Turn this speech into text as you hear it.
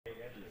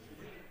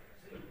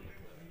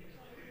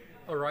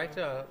All right,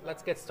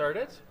 let's get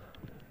started.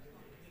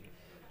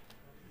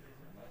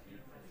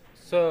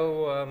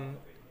 So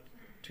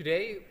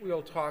today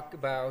we'll talk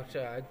about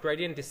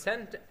gradient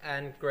descent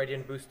and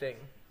gradient boosting.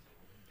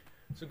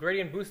 So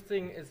gradient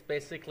boosting is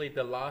basically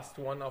the last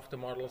one of the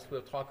models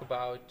we'll talk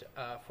about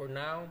for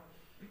now.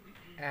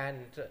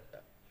 And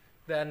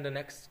then the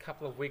next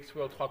couple of weeks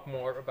we'll talk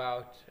more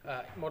about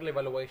model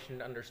evaluation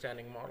and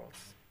understanding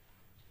models.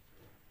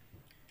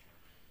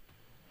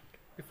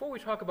 Before we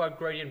talk about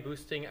gradient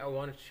boosting, I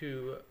wanted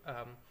to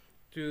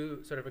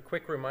do sort of a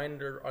quick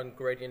reminder on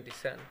gradient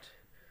descent.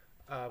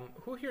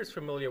 Who here is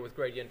familiar with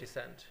gradient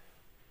descent?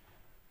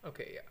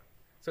 Okay, yeah.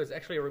 So it's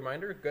actually a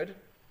reminder, good.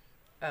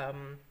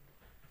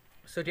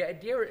 So the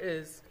idea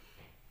is,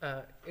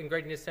 in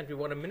gradient descent, we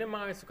want to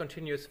minimize a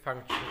continuous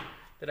function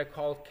that I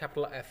called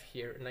capital F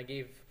here, and I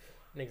gave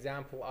an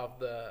example of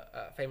the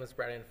famous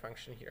gradient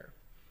function here.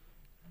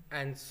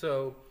 And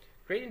so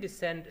gradient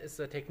descent is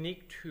a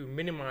technique to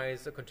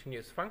minimize a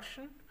continuous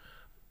function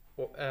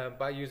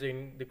by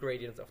using the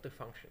gradients of the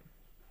function.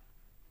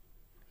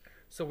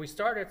 So we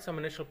start at some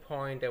initial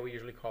point that we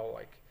usually call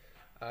like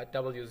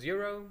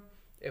W0,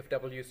 if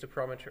W is the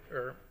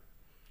parameter,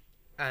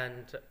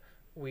 and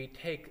we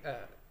take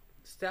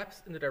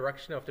steps in the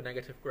direction of the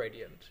negative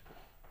gradient.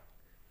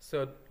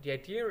 So the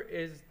idea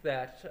is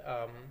that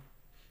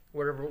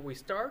wherever we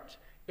start,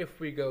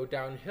 if we go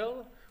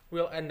downhill,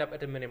 we'll end up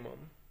at a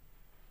minimum.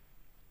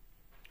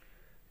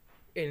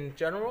 In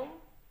general,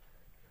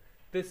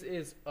 this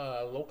is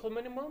a local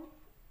minimum.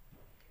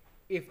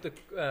 If the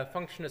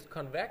function is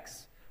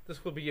convex,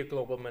 this will be a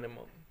global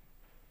minimum.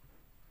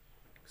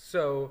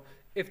 So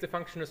if the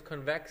function is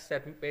convex,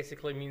 that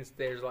basically means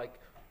there's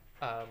like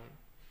a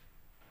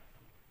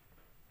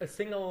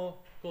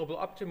single global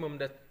optimum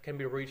that can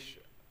be reached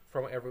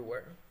from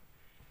everywhere.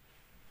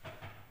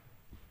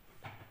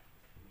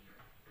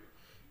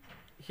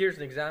 Here's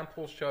an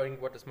example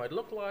showing what this might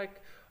look like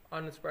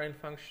on this gradient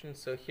function.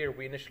 So here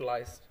we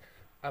initialized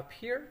up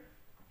here.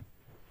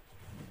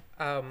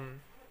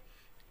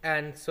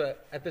 And so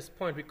at this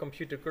point we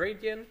compute the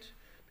gradient.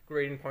 The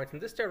gradient points in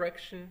this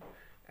direction.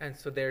 And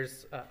so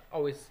there's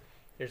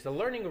a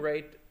learning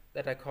rate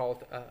that I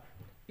called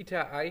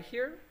eta I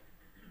here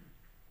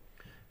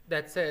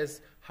that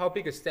says how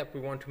big a step we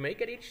want to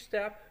make at each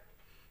step.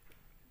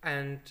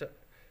 And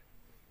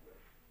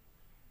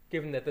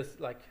given that this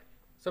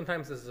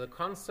sometimes this is a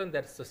constant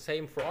that's the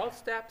same for all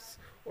steps,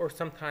 or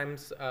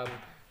sometimes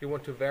you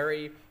want to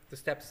vary the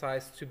step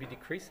size to be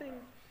decreasing.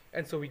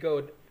 And so we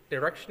go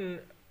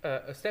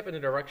a step in the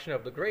direction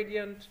of the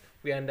gradient.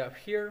 We end up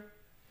here.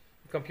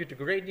 We compute the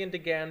gradient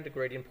again. The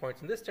gradient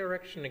points in this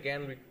direction.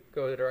 Again, we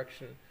go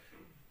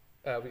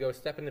a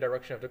step in the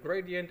direction of the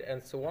gradient,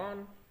 and so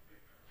on.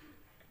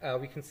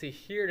 We can see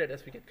here that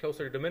as we get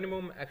closer to the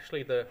minimum,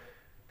 actually the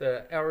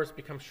errors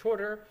become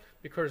shorter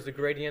because the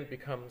gradient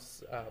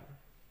becomes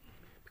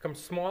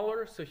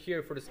smaller. So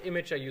here for this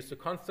image I used a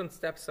constant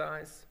step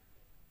size.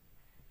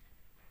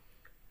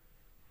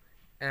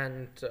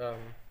 And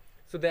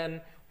so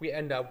then we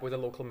end up with a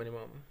local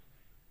minimum.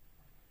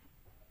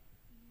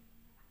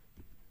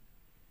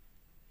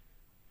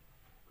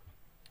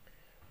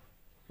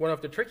 One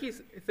of the tricky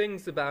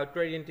things about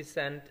gradient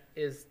descent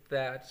is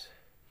that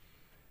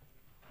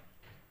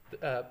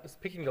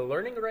picking the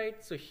learning rate.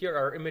 So here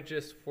are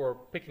images for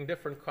picking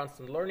different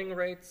constant learning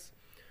rates.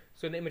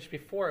 So in the image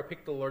before, I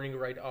picked the learning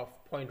rate of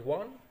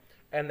 0.1,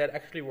 and that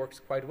actually works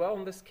quite well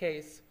in this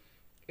case.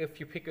 If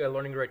you pick a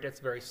learning rate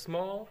that's very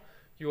small,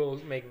 you will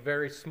make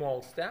very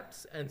small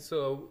steps, and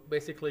so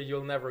basically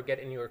you'll never get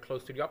anywhere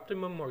close to the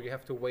optimum, or you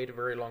have to wait a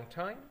very long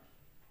time.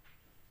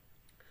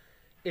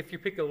 If you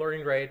pick a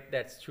learning rate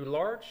that's too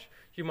large,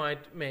 you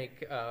might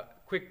make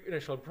quick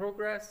initial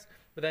progress,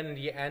 but then in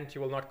the end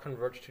you will not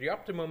converge to the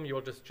optimum, you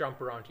will just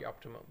jump around the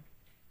optimum.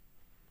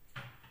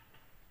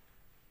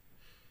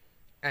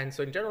 And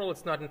so in general,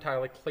 it's not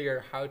entirely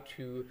clear how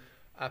to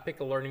pick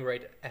a learning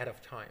rate ahead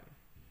of time.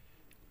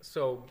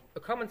 So a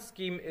common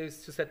scheme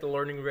is to set the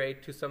learning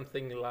rate to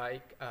something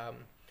like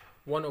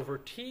 1 over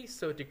t,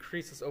 so it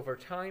decreases over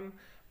time,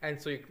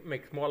 and so you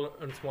make smaller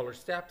and smaller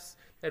steps.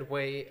 That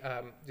way,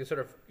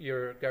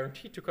 you're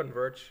guaranteed to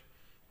converge.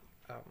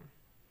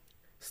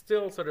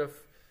 Still, sort of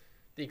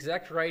the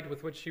exact rate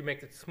with which you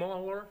make it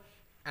smaller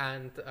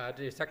and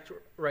the exact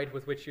rate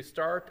with which you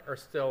start are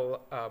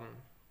still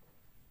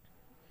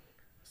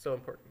so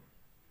important.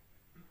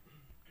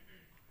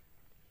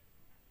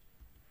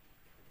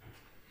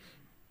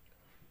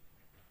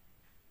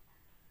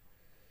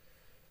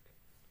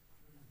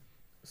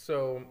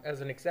 So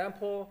as an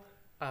example,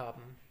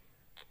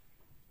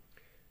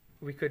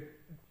 we could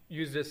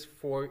use this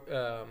for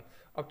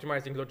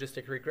optimizing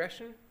logistic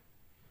regression.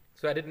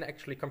 So I didn't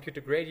actually compute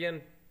the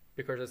gradient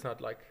because it's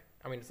not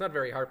it's not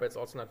very hard, but it's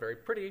also not very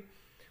pretty.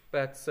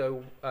 But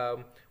so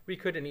we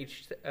could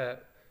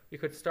we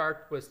could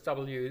start with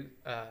W,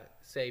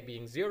 say,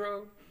 being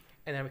 0,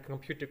 and then we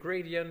compute the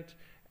gradient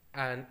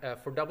and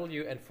for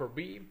W and for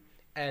B,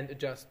 and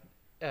adjust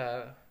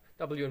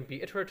W and B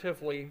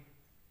iteratively.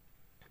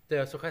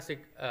 The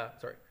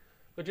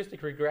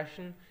logistic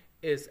regression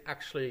is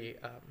actually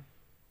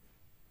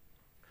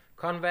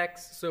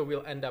convex, so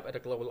we'll end up at a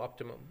global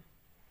optimum.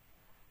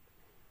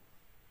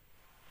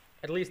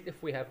 At least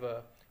if we have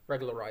a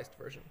regularized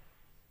version.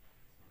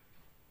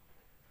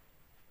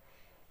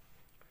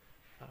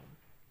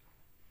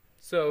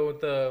 So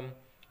the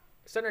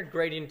standard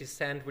gradient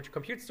descent, which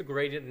computes the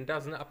gradient and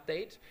doesn't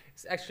update,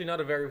 is actually not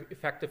a very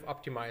effective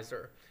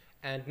optimizer.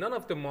 And none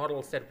of the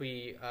models that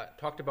we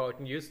talked about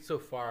and used so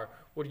far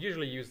would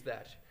usually use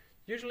that.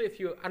 Usually, if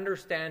you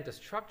understand the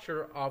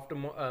structure of the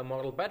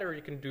model better,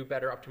 you can do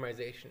better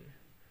optimization.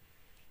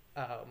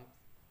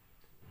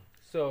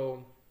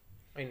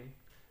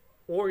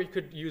 Or you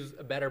could use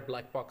a better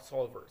black box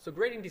solver. So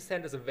gradient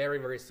descent is a very,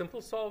 very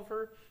simple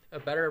solver. A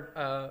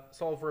better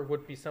solver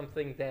would be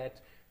something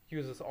that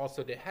uses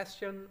also the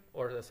Hessian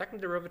or the second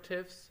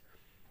derivatives.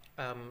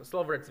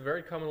 Solver that's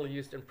very commonly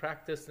used in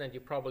practice, and you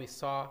probably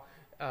saw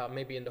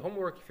maybe in the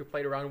homework if you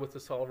played around with the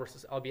solvers,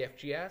 is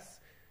LBFGS.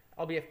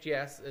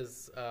 LBFGS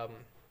is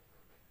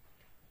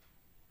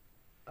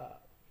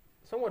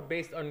somewhat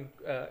based on,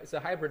 it's a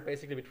hybrid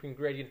basically between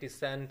gradient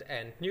descent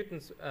and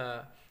Newton's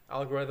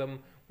algorithm,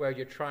 where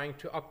you're trying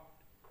to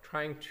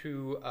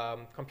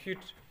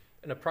compute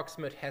an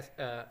approximate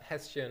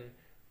Hessian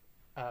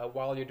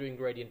while you're doing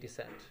gradient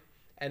descent.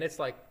 And it's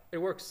like, it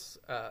works,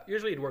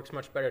 usually it works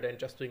much better than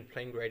just doing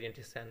plain gradient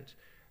descent,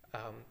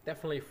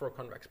 definitely for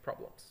convex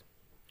problems.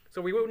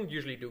 So we wouldn't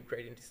usually do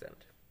gradient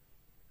descent.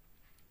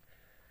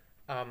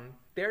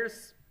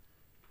 There's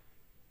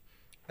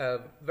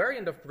a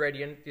variant of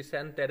gradient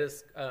descent that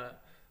is,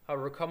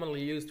 however,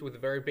 commonly used with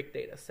very big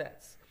data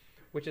sets,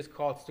 which is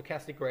called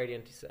stochastic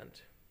gradient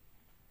descent.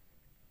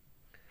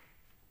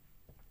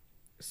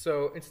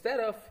 So instead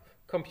of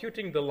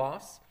computing the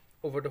loss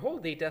over the whole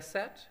data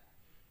set,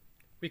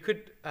 we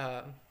could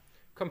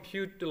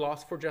compute the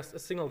loss for just a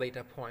single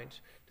data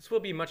point. This will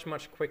be much,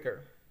 much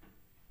quicker.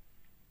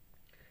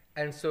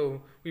 And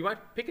so we might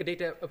pick a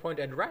data point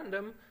at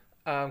random,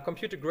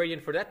 compute a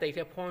gradient for that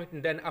data point,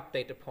 and then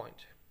update the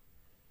point.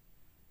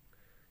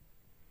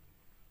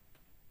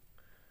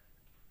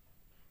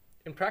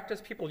 In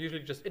practice, people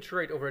usually just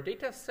iterate over a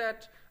data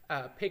set,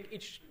 pick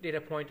each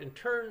data point in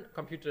turn,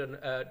 compute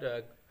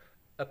a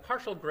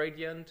partial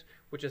gradient,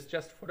 which is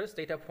just for this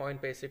data point,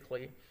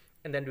 basically,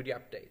 and then do the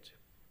update.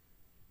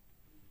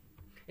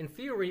 In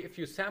theory, if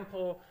you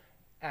sample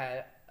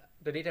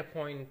the data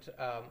point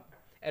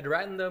at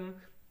random,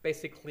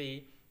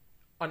 basically,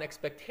 on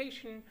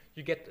expectation,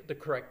 you get the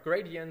correct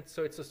gradient,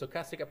 so it's a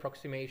stochastic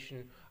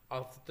approximation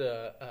of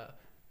the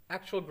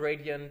actual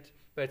gradient,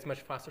 but it's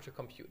much faster to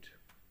compute.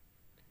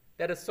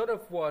 That is sort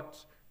of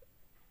what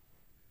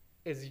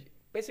is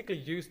basically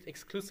used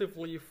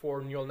exclusively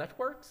for neural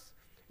networks.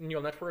 In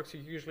neural networks,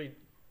 you usually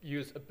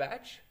use a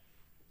batch.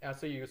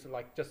 So you use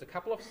like just a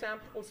couple of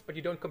samples, but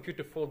you don't compute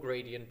the full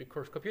gradient,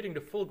 because computing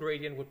the full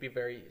gradient would be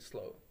very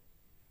slow.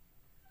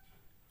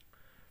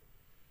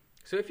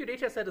 So if your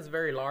data set is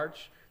very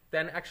large,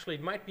 then actually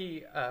it might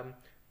be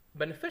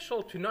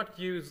beneficial to not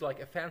use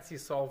like a fancy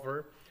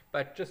solver,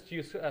 but just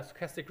use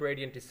stochastic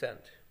gradient descent.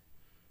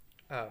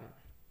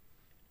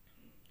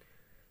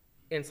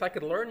 In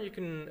scikit-learn, you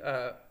can,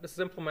 this is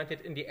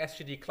implemented in the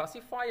SGD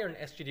classifier and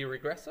SGD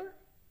regressor,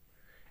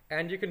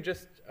 and you can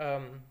just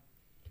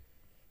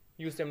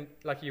use them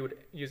like you would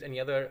use any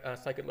other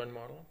scikit-learn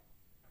model.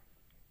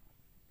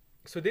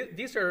 So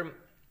these are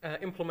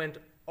implement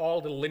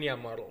all the linear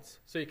models.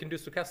 So you can do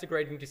stochastic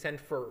gradient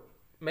descent for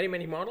many,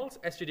 many models.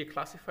 SGD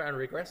classifier and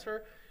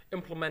regressor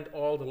implement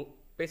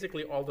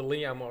basically all the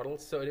linear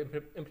models. So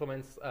it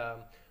implements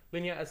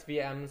linear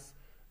SVMs,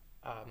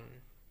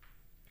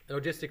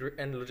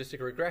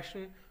 logistic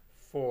regression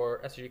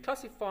for SGD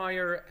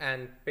classifier,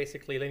 and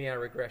basically linear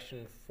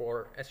regression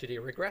for SGD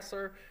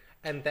regressor,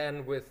 and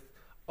then with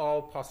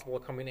all possible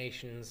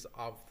combinations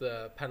of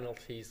the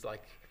penalties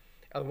like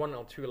L1,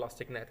 L2,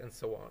 elastic net, and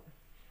so on.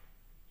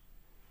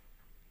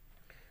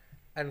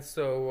 And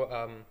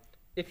so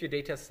if your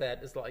data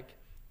set is like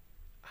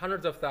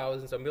hundreds of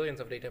thousands or millions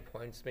of data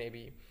points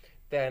maybe,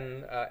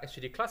 then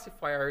SGD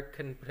classifier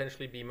can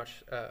potentially be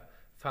much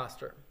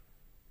faster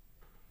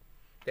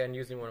than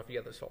using one of the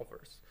other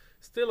solvers.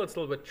 Still, it's a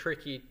little bit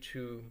tricky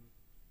to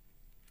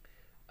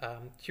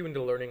tune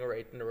the learning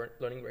rate and the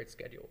learning rate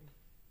schedule.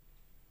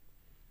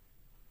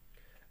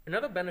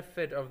 Another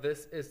benefit of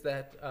this is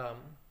that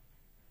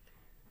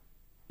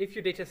if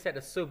your data set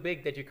is so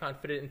big that you can't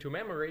fit it into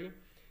memory,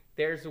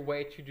 there's a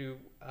way to do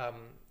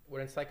what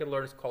in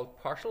scikit-learn is called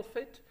partial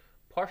fit.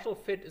 Partial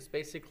fit is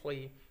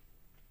basically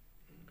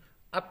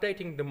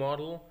updating the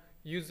model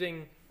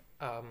using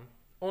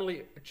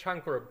only a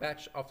chunk or a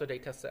batch of the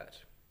data set.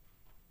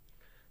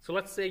 So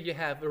let's say you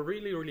have a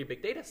really, really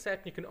big data set,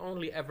 and you can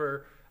only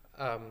ever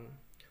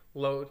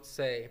load,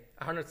 say,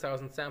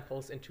 100,000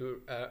 samples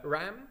into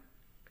RAM,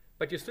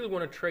 but you still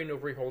want to train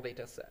over your whole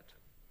data set.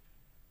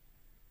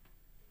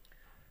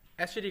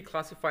 SGD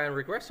classifier and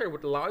regressor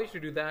would allow you to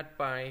do that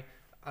by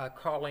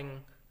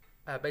calling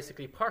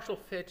basically partial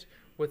fit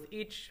with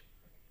each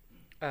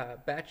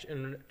batch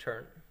in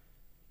turn.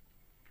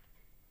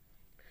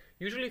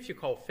 Usually if you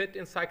call fit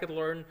in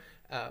scikit-learn,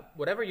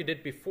 whatever you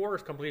did before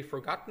is completely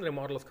forgotten, the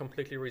model is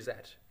completely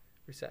reset.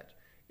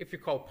 If you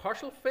call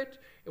partial fit,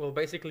 it will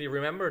basically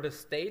remember the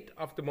state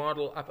of the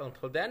model up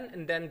until then,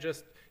 and then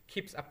just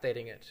keeps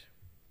updating it.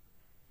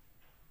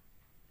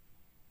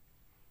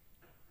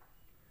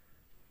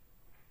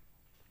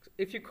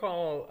 If you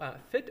call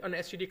fit on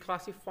SGD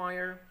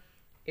classifier,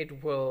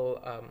 it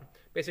will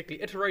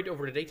basically iterate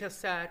over the data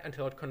set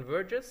until it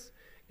converges.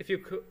 If you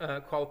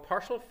call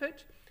partial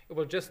fit, it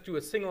will just do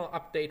a single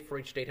update for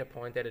each data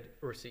point that it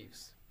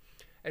receives.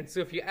 And so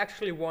if you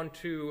actually want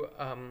to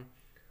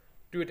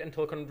do it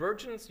until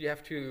convergence, you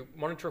have to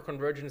monitor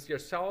convergence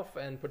yourself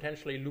and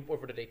potentially loop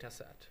over the data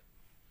set.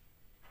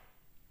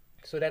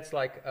 So that's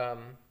like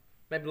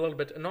maybe a little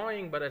bit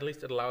annoying, but at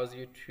least it allows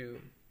you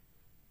to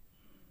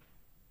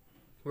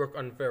work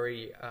on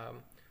very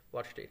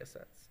large data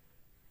sets.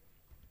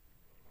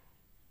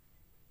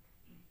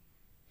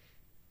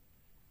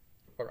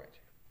 All right.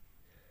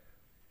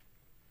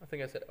 I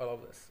think I said all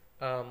of this.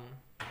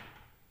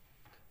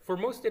 For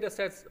most data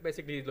sets,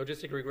 basically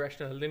logistic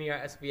regression,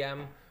 linear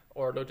SVM,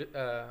 or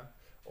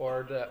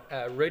the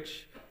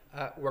ridge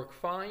work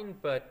fine,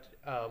 but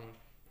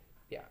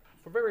yeah,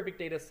 for very big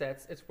data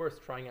sets, it's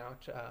worth trying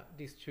out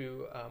these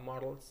two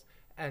models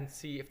and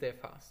see if they're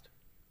fast.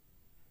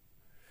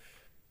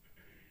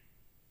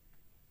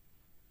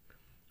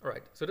 All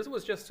right, so this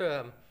was just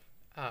a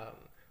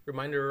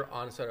reminder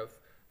on sort of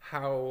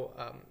how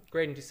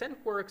gradient descent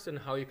works and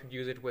how you could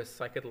use it with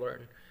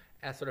scikit-learn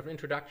as sort of an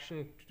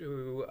introduction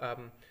to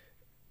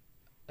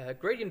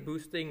gradient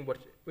boosting,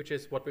 which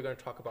is what we're going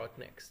to talk about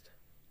next.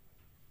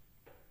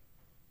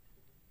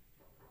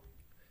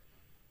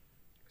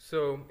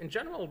 So in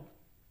general,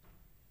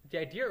 the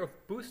idea of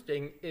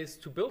boosting is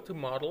to build a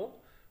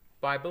model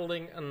by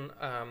building an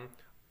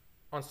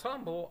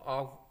ensemble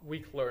of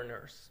weak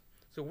learners.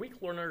 So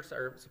weak learners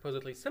are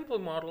supposedly simple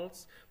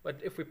models, but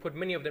if we put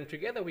many of them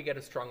together, we get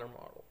a stronger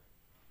model.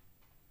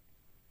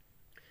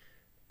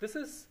 This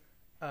is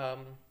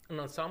an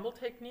ensemble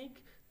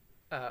technique.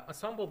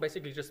 Ensemble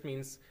basically just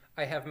means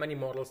I have many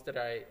models that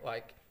I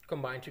like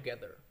combine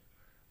together.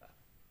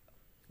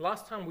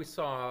 Last time we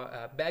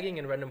saw bagging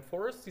and random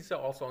forests. These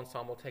are also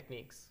ensemble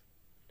techniques.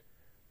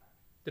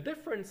 The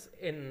difference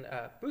in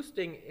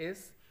boosting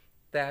is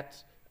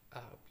that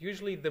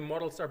usually the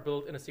models are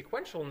built in a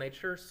sequential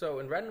nature. So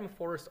in random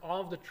forest, all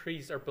of the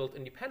trees are built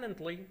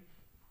independently.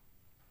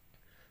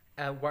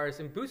 Whereas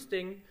in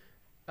boosting,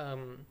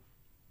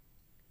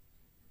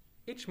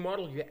 each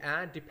model you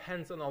add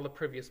depends on all the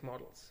previous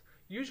models.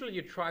 Usually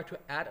you try to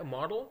add a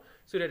model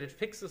so that it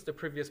fixes the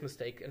previous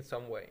mistake in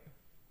some way.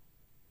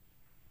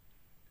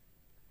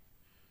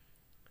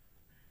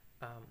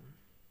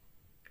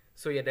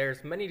 So yeah,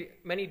 there's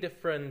many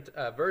different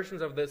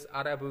versions of this: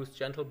 ADA boost,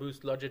 gentle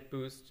boost, logit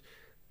boost.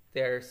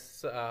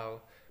 There's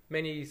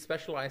many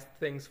specialized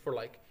things for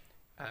like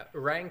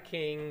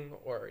ranking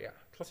or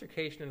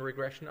classification and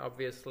regression,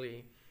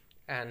 obviously.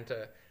 And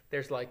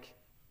there's like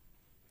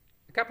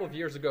a couple of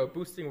years ago,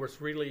 boosting was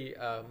really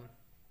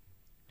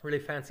really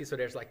fancy. So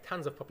there's like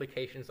tons of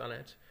publications on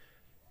it.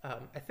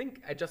 I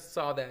think I just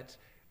saw that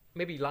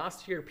maybe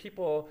last year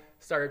people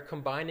started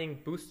combining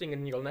boosting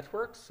and neural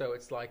networks. So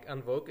it's like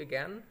en vogue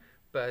again.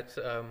 But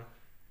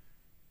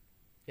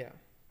yeah.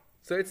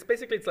 So it's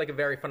like a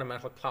very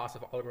fundamental class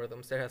of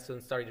algorithms that has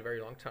been studied a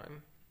very long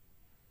time.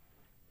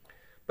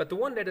 But the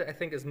one that I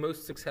think is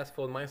most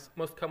successful and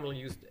most commonly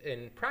used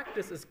in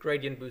practice is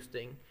gradient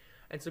boosting.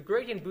 And so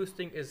gradient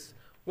boosting is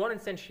one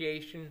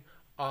instantiation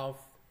of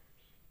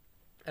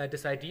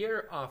this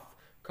idea of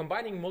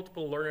combining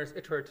multiple learners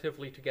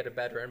iteratively to get a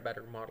better and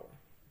better model.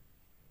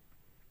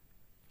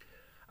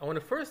 I want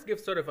to first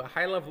give sort of a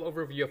high-level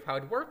overview of how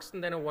it works,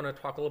 and then I want to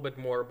talk a little bit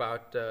more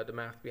about the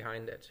math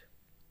behind it.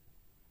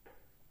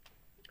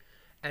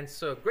 And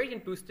so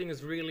gradient boosting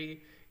is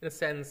really, in a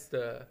sense,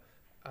 the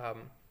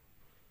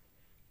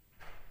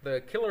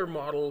killer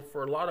model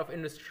for a lot of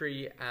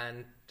industry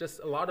and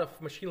just a lot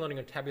of machine learning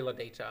and tabular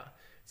data.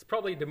 It's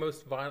probably the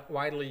most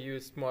widely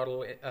used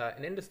model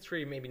in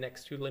industry, maybe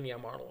next to linear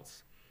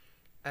models.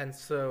 And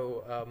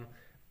so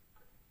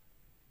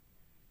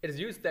it is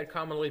used that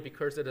commonly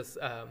because it is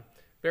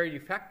very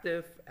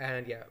effective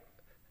and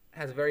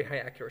has very high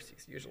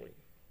accuracies usually.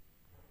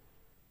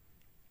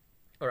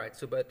 All right,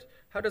 so but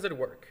how does it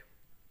work?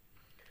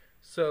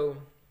 So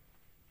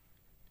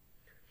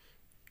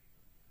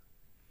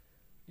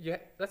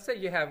let's say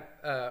you have,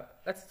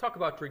 let's talk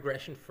about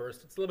regression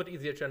first. It's a little bit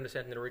easier to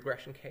understand in the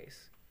regression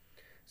case.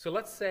 So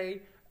let's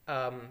say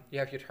you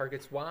have your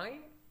targets Y,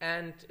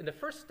 and in the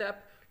first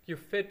step, you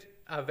fit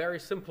a very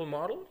simple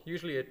model,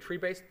 usually a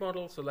tree-based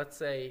model. So let's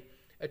say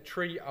a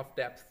tree of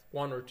depth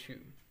 1 or 2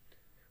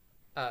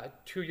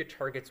 to your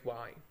targets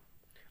Y.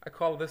 I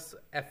call this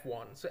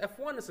F1. So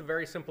F1 is a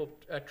very simple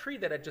tree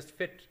that I just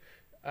fit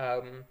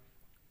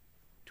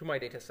to my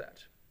data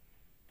set.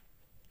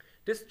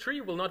 This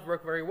tree will not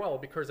work very well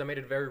because I made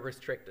it very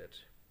restricted.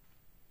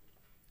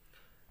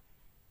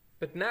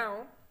 But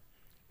now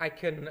I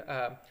can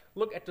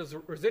look at those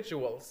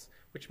residuals,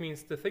 which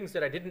means the things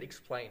that I didn't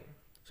explain.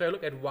 So I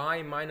look at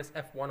y minus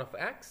f1 of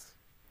x.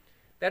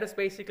 That is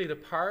basically the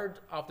part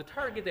of the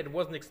target that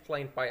wasn't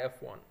explained by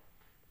f1.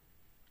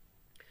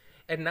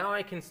 And now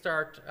I can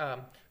start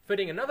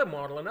fitting another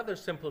model, another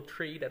simple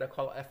tree that I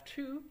call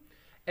f2.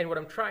 And what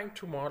I'm trying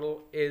to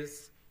model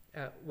is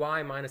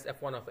y minus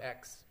f1 of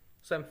x.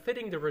 So I'm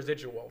fitting the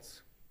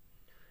residuals.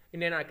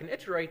 And then I can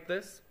iterate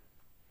this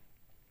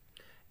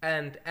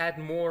and add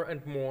more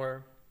and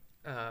more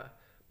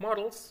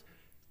models,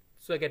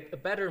 so I get a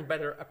better and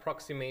better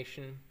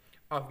approximation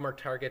of my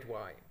target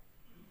y.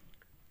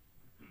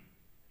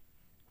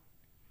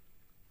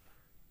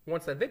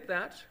 Once I did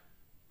that,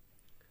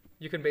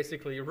 you can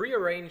basically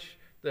rearrange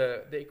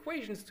the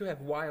equations to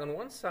have y on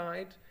one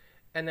side,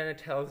 and then it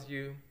tells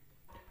you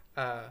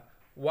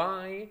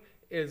y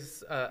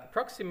is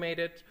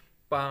approximated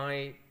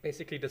by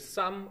basically the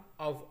sum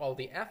of all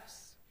the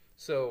f's.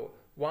 So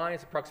y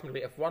is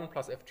approximately f1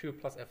 plus f2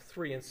 plus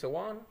f3 and so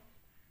on.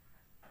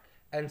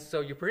 And so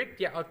you predict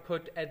the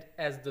output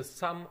as the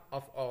sum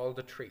of all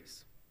the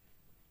trees.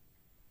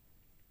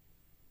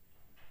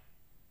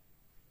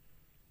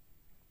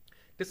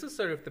 This is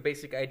sort of the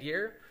basic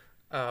idea.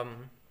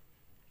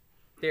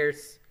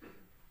 There's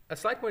a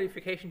slight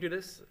modification to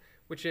this,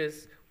 which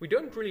is we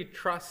don't really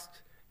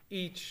trust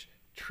each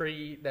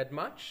tree that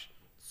much.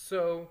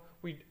 So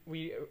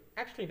we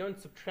actually don't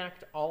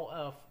subtract all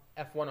of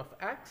f1 of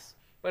x,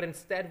 but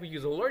instead we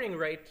use a learning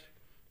rate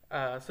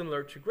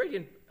similar to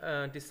gradient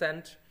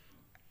descent,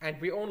 and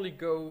we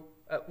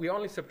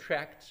only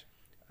subtract,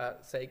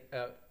 say,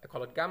 I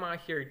call it gamma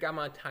here,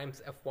 gamma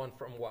times f1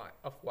 from y.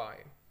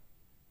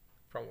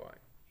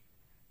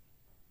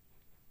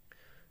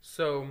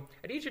 So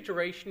at each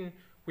iteration,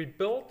 we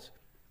built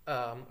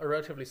a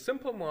relatively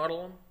simple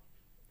model,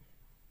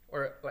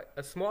 or like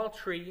a small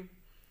tree,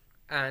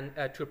 and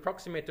to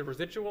approximate the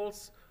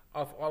residuals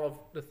of all of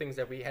the things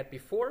that we had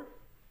before.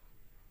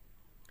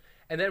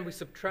 And then we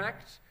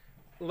subtract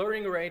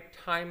learning rate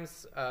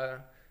times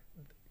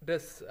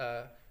this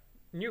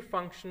new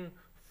function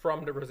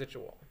from the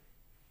residual.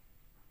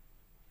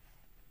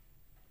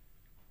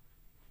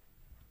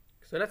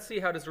 So let's see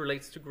how this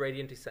relates to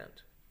gradient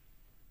descent.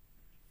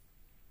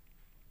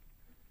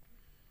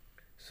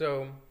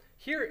 So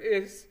here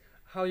is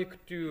how you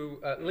could do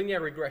linear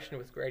regression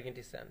with gradient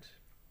descent.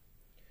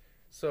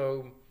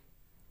 So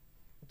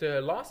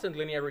the loss in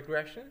linear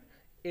regression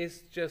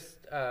is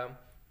just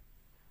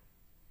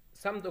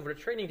summed over the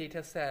training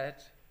data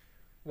set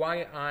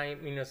yi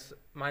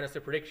minus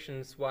the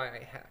predictions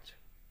yi hat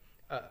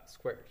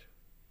squared.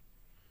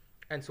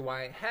 And so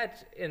y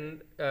hat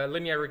in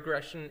linear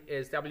regression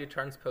is w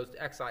transpose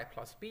xi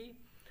plus b.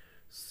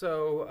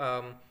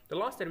 So the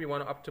loss that we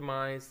want to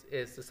optimize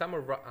is the sum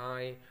of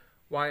yi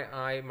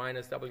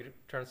minus w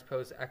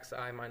transpose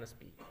xi minus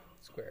b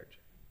squared.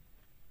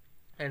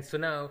 And so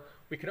now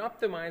we can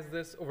optimize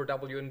this over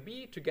w and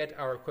b to get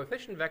our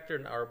coefficient vector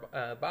and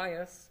our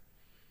bias.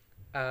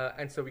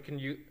 And so we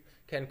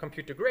can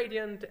compute the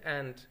gradient,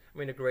 and I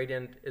mean the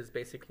gradient is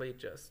basically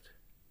just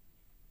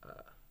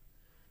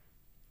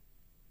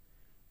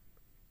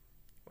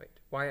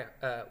yi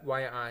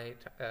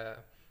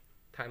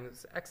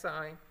times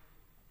xi,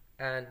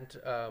 and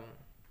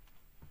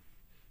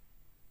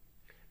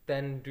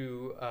then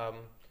do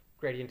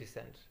gradient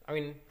descent. I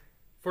mean,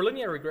 for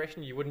linear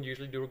regression, you wouldn't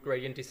usually do a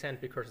gradient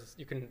descent because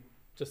you can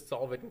just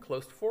solve it in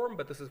closed form,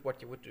 but this is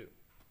what you would do.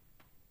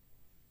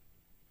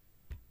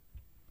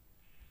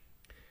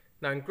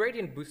 Now in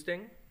gradient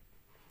boosting,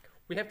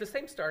 we have the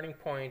same starting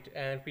point,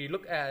 and we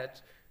look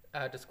at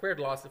the squared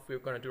loss if we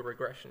were going to do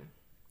regression.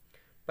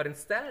 But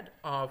instead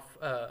of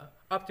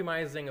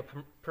optimizing a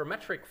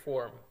parametric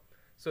form,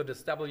 so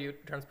this w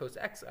transpose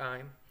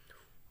xi,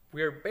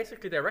 we're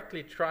basically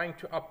directly trying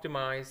to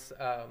optimize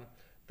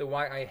the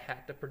yi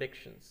hat, the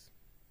predictions.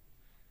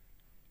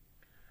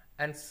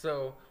 And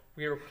so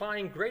we're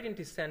applying gradient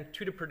descent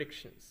to the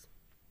predictions.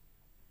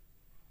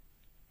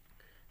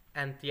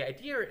 And the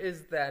idea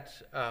is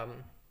that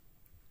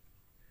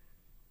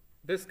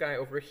this guy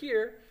over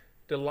here,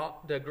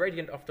 the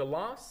gradient of the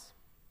loss,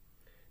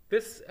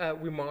 this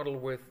we model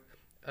with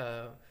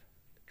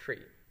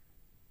tree.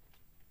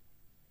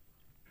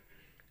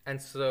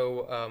 And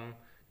so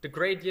the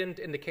gradient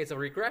in the case of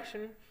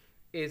regression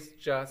is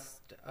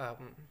just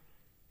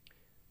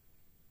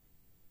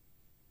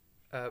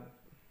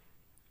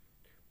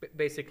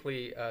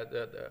basically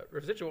the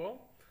residual.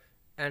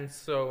 And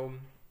so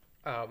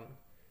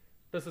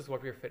this is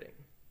what we're fitting.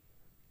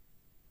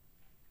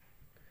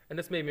 And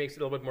this maybe makes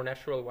it a little bit more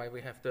natural why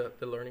we have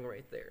the learning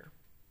rate there.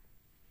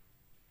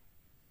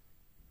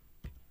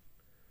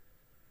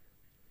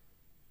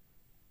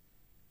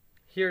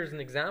 Here's an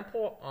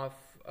example of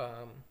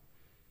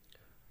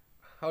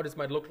how this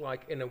might look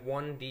like in a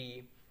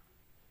 1D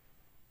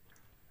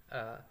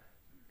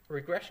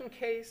regression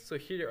case. So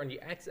here on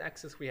the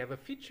x-axis we have a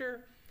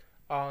feature.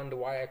 On the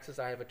y-axis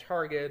I have a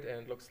target,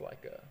 and it looks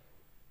like a,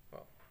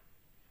 well,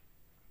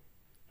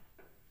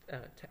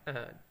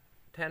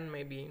 10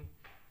 maybe.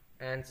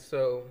 And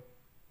so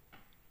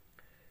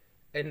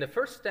in the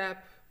first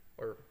step,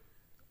 or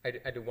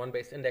I do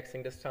one-based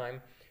indexing this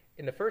time,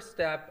 in the first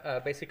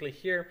step, basically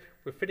here,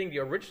 we're fitting the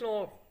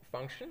original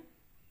function.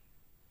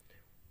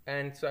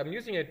 And so I'm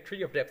using a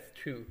tree of depth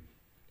 2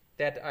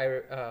 that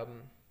I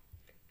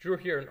drew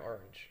here in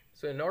orange.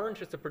 So in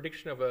orange is the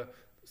prediction of a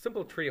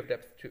simple tree of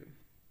depth 2.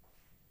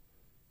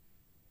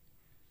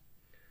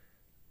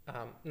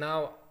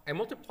 Now, I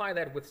multiply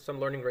that with some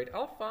learning rate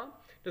alpha.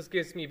 This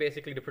gives me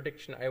basically the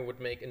prediction I would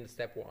make in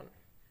step 1.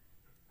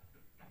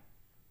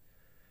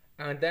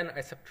 And then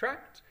I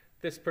subtract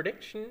this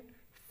prediction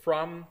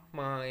from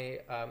my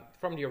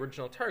from the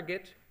original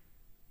target,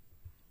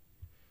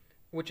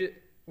 which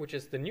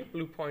is the new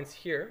blue points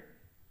here.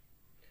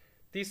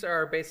 These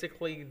are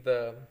basically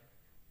the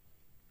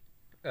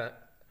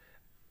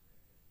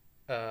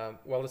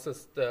well, this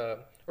is the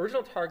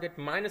original target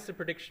minus the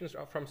predictions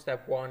from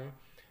step 1,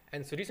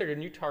 and so these are the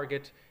new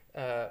target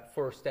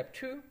for step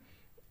 2.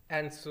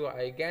 And so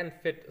I again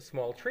fit a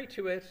small tree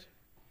to it,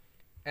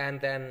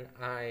 and then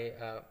I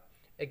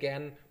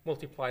again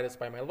multiply this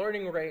by my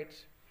learning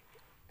rate,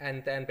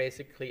 and then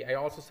basically I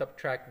also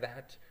subtract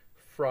that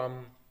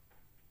from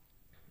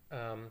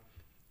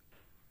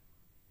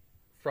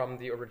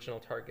the original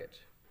target.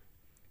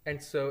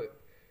 And so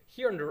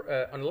here on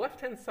the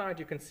left-hand side,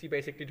 you can see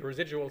basically the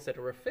residuals that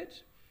are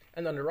fit,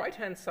 and on the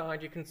right-hand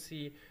side, you can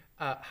see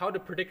how the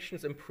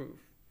predictions improve.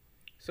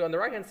 So on the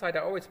right-hand side, I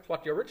always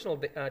plot the original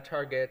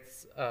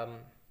targets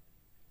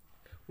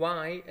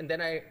y, and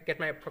then I get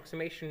my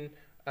approximation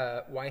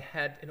y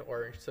hat in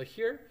orange. So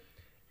here,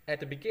 at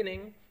the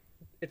beginning,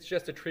 it's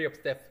just a tree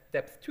of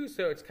depth 2,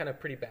 so it's kind of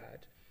pretty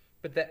bad.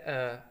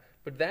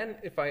 But then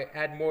if I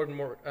add more and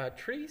more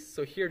trees,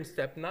 so here in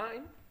step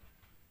 9,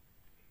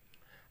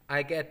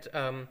 I get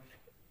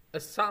a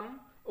sum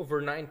over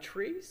 9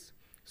 trees.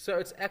 So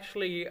it's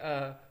actually,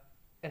 it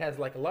has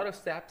like a lot of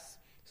steps.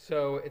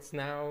 So it's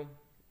now,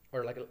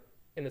 or like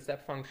in the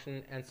step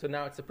function, and so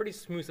now it's a pretty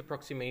smooth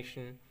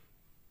approximation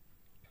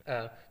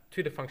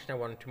to the function I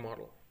wanted to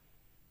model.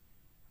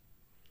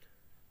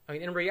 I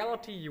mean, in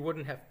reality, you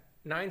wouldn't have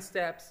 9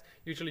 steps.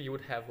 Usually you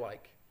would have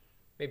like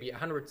maybe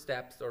 100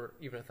 steps or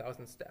even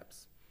 1,000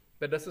 steps.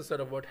 But this is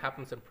sort of what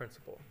happens in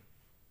principle.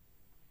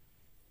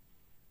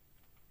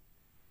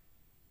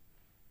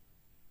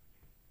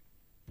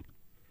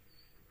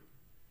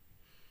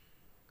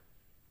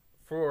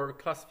 For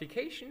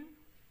classification,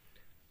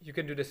 you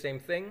can do the same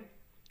thing.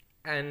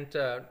 And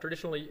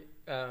traditionally,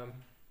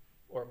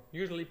 or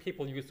usually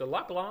people use the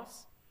log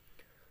loss.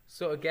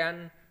 So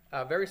again,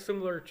 very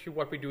similar to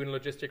what we do in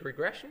logistic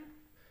regression.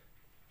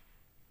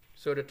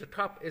 So at the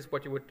top is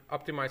what you would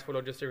optimize for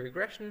logistic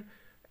regression.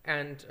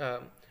 And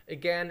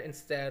again,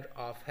 instead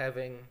of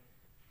having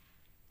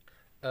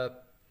a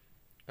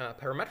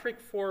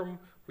parametric form,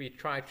 we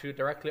try to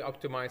directly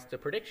optimize the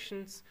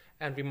predictions,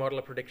 and we model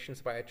the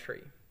predictions by a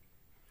tree.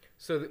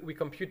 So we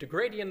compute the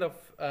gradient of,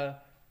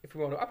 if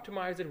we want to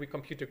optimize it, we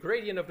compute the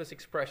gradient of this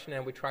expression,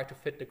 and we try to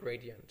fit the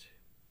gradient.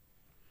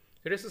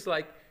 So this is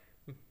like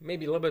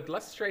maybe a little bit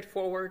less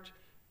straightforward,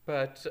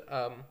 but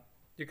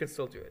you can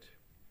still do it.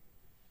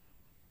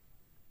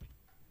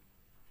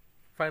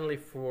 Finally,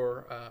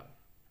 for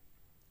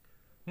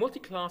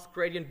multi-class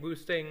gradient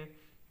boosting,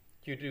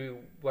 you do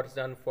what is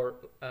done for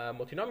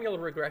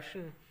multinomial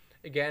regression.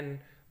 Again,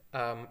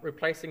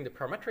 replacing the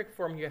parametric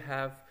form you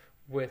have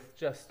with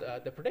just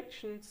the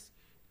predictions,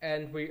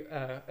 and we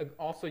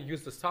also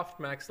use the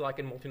softmax like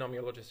in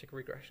multinomial logistic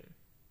regression.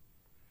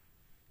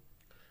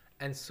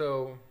 And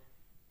so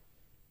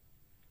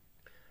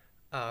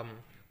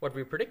what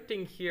we're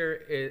predicting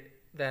here is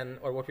then,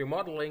 or what we're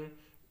modeling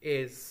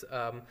is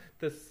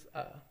this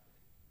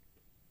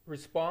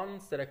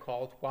response that I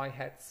called y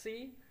hat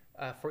c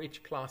for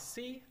each class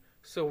C.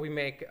 So we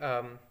make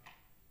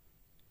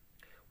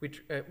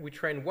we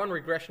train one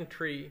regression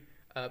tree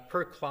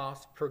per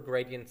class per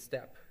gradient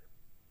step.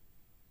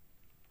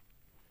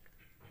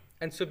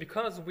 And so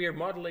because we are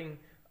modeling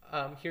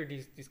here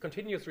these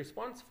continuous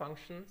response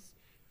functions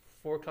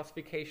for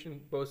classification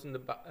both in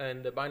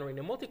the binary and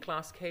the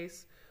multi-class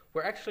case,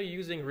 we're actually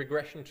using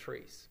regression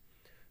trees.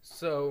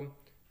 So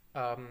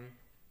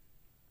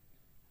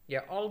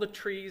yeah, all the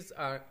trees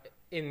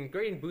in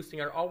gradient boosting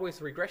are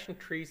always regression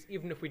trees,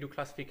 even if we do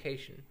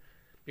classification,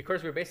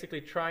 because we're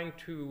basically trying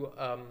to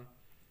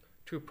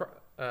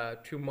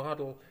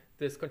model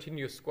this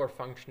continuous score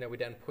function that we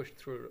then push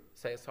through,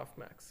 say, a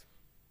softmax.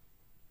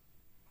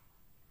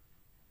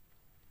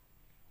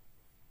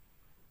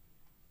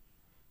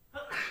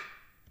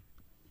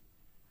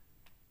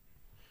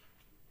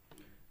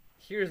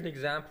 Here's an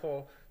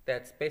example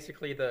that's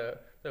basically the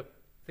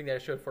thing that I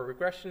showed for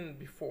regression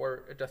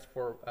before, just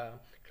for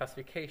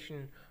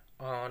classification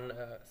on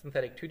a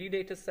synthetic 2D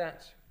data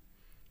set.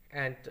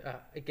 And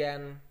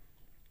again,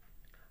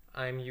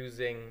 I'm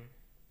using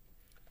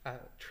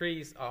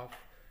trees of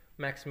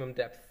maximum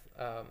depth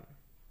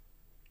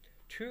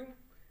 2.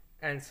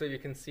 And so you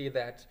can see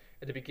that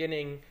at the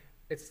beginning,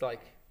 it's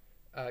like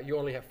you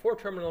only have 4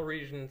 terminal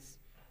regions,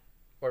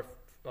 or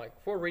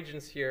like 4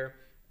 regions here.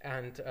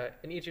 And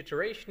in each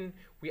iteration,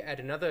 we add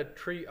another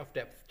tree of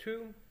depth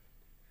 2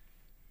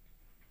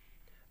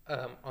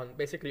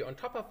 basically on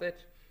top of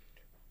it.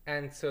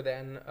 And so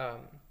then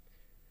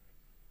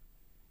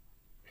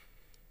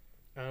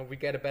we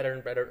get a better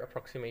and better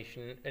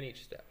approximation in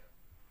each step.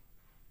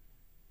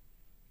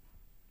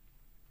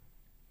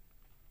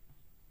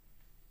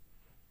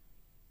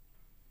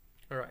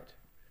 All right.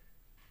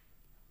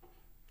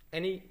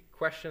 Any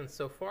questions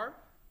so far?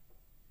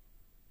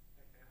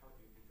 How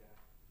do you do that?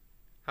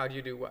 How do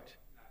you do what?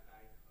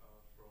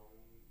 From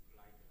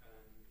an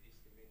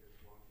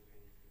estimators 1 to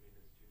an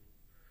estimators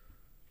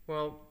 2.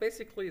 Well,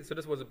 basically, so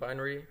this was a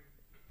binary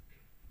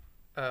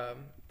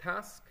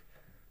task.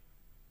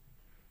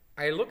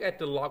 I look at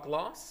the log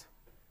loss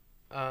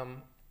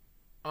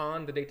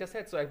on the data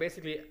set. So I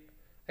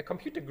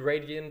compute the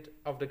gradient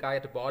of the guy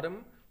at the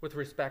bottom with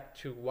respect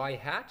to y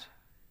hat,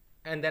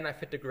 and then I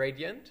fit the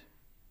gradient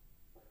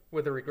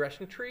with a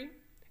regression tree,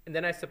 and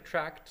then I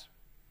subtract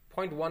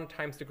 0.1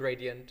 times the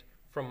gradient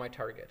from my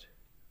target.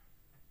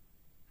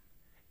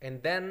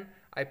 And then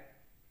I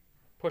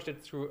push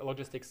it through a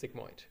logistic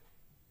sigmoid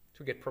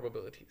to get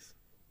probabilities.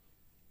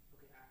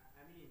 Okay,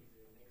 I mean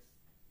the next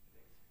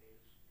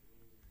page.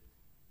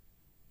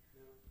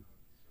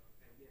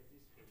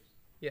 This page.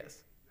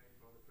 Yes. Like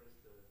from the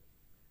first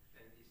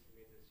n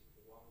estimators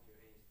equal 1 to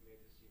n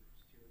estimators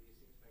equals 2.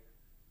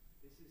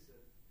 It seems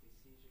like this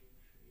is a decision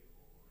tree,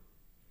 or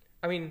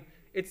I mean,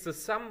 it's the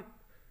sum.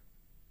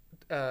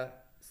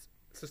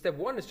 So step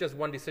 1 is just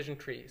one decision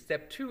tree.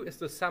 Step 2 is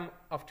the sum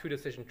of 2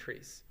 decision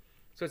trees.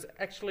 So it's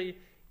actually,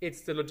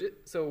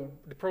 so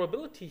the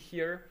probability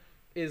here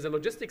is a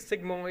logistic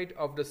sigmoid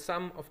of the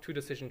sum of 2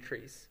 decision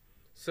trees.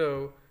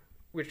 So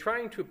we're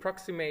trying to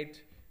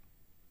approximate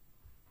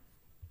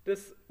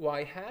this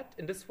y hat,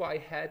 and this y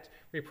hat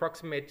we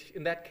approximate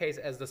in that case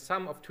as the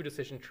sum of 2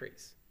 decision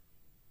trees.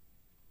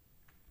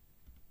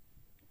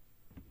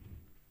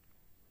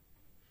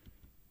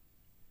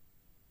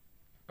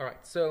 All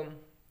right, so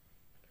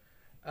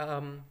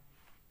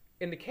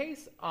in the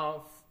case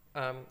of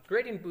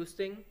gradient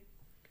boosting,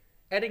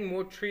 adding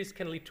more trees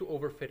can lead to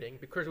overfitting,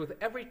 because with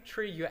every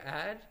tree you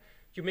add,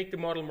 you make the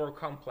model more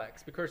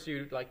complex, because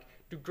you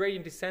do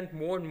gradient descent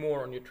more and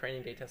more on your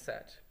training data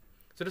set.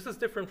 So this is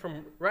different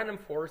from random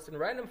forest. In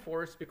random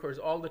forest, because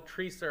all the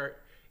trees are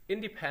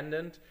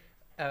independent,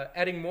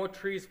 adding more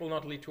trees will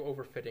not lead to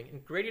overfitting.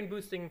 In gradient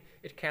boosting,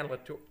 it can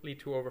lead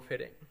to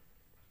overfitting.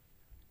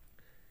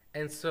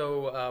 And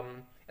so,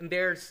 and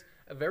there's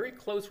a very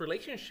close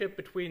relationship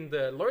between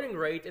the learning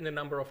rate and the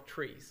number of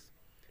trees.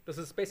 This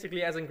is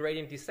basically as in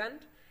gradient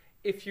descent.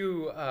 If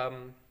you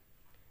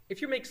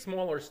make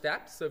smaller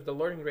steps, so if the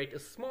learning rate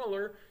is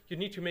smaller, you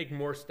need to make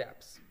more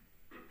steps.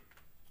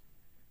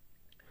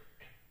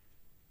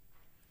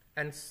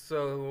 And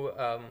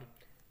so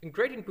in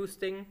gradient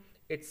boosting,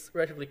 it's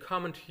relatively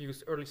common to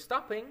use early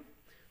stopping.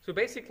 So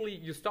basically,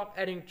 you stop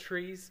adding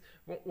trees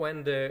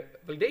when the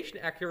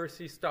validation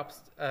accuracy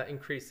stops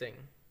increasing.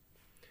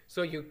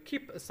 So you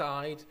keep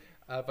aside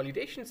a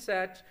validation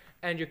set,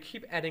 and you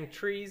keep adding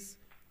trees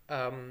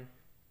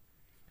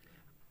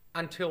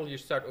until you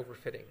start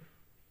overfitting.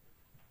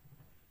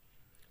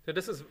 So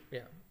this is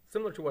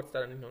similar to what's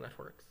done in neural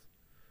networks.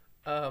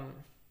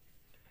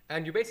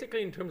 And you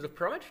basically, in terms of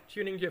parameter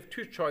tuning, you have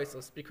two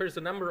choices, because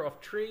the number of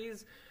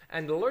trees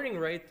and the learning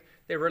rate,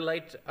 they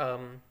relate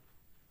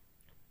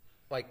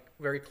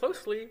very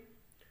closely.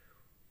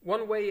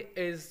 One way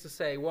is to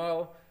say,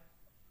 well,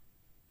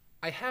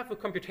 I have a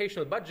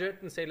computational budget,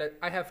 and say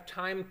I have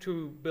time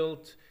to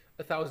build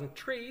 1,000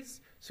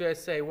 trees. So I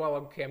say, well,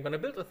 okay, I'm going to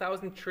build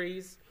 1,000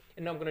 trees,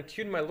 and I'm going to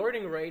tune my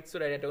learning rate so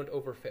that I don't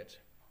overfit.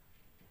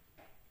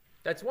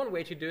 That's one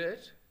way to do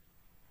it.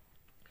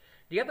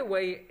 The other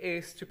way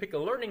is to pick a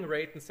learning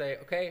rate and say,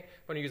 okay,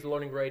 I'm going to use a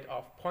learning rate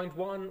of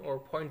 0.1 or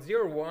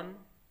 0.01,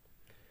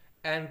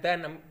 and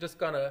then I'm just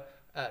going to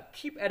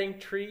keep adding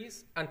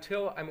trees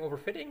until I'm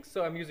overfitting.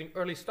 So I'm using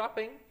early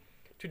stopping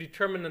to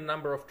determine the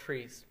number of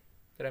trees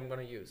that I'm going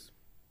to use.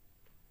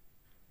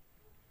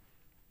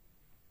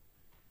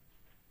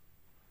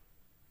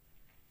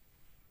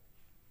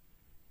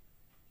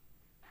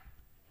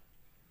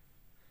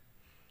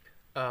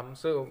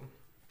 So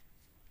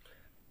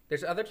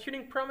there's other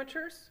tuning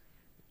parameters.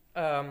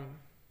 I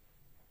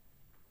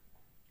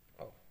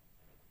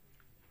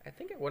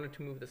think I wanted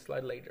to move the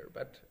slide later,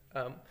 but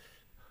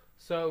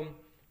so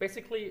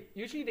basically,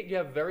 usually you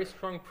have very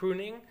strong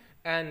pruning,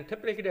 and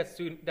typically that's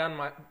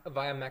done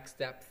via max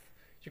depth.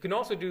 You can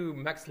also do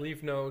max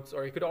leaf nodes,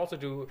 or you could also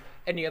do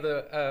any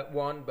other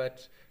one,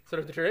 but sort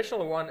of the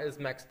traditional one is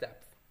max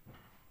depth.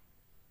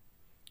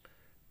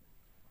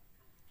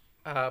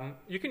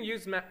 You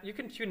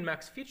can tune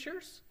max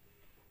features.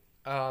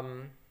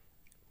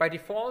 By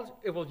default,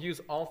 it will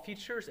use all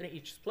features in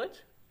each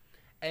split,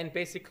 and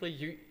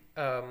basically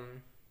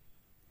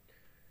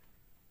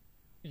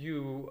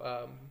you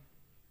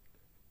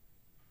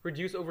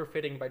reduce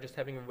overfitting by just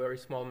having a very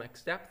small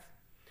max depth.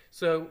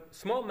 So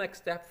small max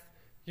depth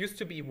used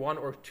to be 1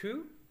 or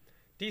 2.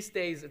 These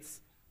days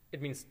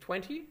it means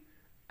 20.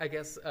 I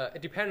guess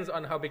it depends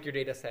on how big your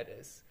data set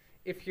is.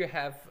 If you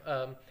have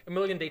 1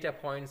 million data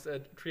points, a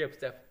tree of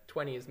depth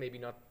 20 is maybe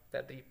not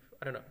that deep.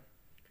 I don't know.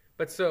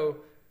 But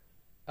so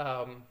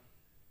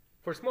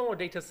For smaller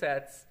data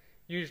sets,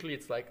 usually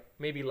it's like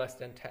maybe less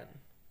than 10.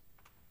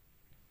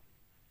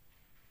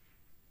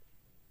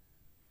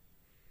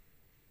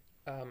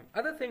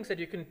 Other things that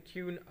you can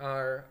tune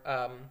are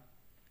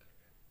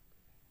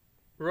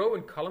row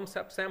and column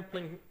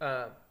subsampling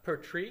per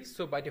tree.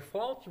 So by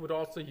default, you would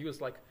also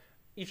use like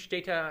each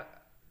data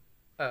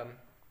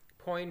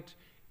point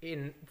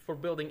for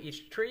building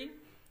each tree.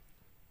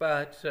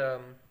 But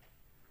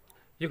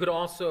you could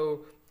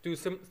also do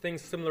some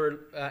things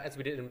similar as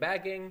we did in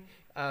bagging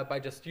by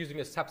just using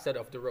a subset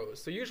of the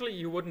rows. So usually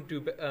you wouldn't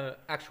do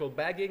actual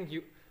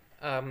bagging.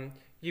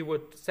 You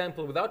would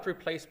sample without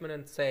replacement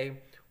and say,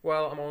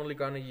 well, I'm only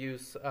going to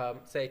use,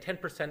 say,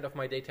 10% of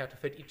my data to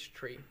fit each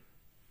tree.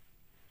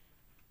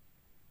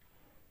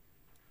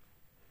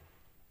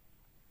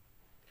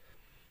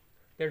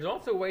 There's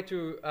also a way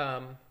to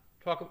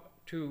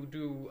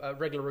do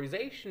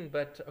regularization,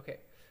 but okay,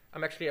 I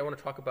want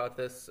to talk about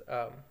this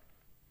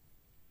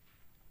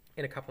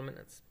in a couple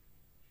minutes.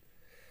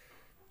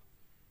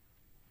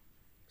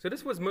 So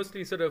this was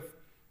mostly sort of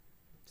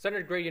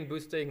standard gradient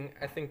boosting.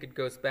 I think it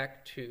goes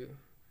back to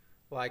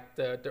like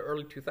the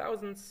early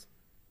 2000s.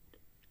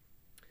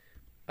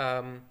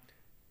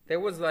 There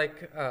was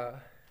like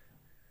a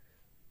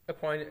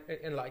point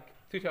in like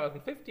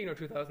 2015 or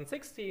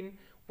 2016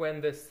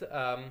 when this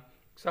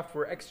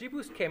software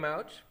XGBoost came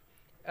out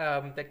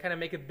that kind of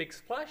made a big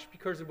splash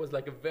because it was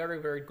like a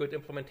very, very good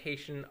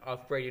implementation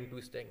of gradient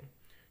boosting.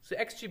 So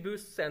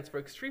XGBoost stands for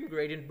Extreme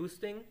Gradient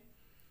Boosting,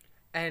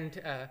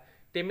 and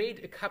they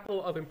made a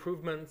couple of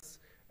improvements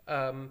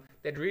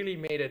that really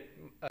made it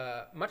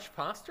much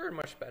faster and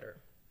much better.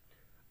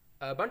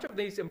 A bunch of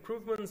these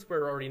improvements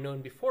were already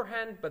known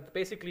beforehand, but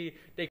basically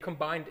they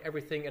combined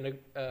everything in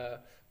a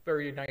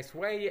very nice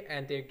way,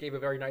 and they gave a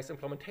very nice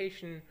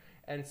implementation,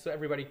 and so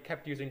everybody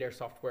kept using their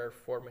software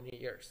for many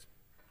years.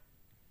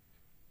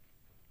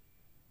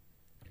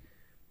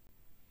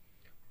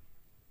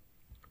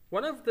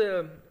 One of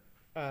the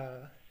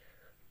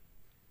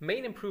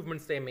main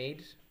improvements they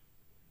made,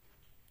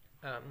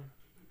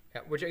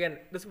 which again,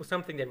 this was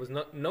something that was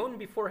not known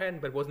beforehand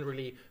but wasn't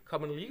really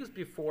commonly used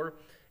before,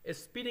 is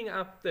speeding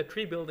up the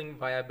tree building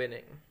via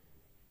binning.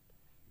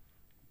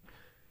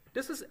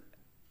 This is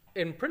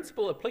in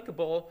principle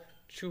applicable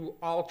to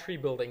all tree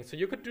building. So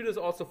you could do this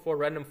also for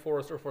random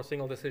forest or for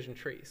single decision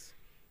trees.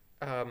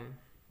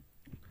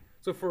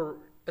 So for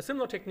a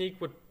similar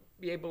technique would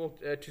be able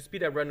to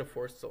speed up random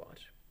forests a lot.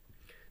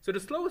 So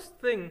the slowest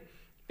thing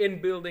in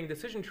building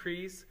decision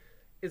trees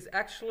is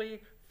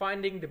actually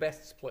finding the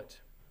best split.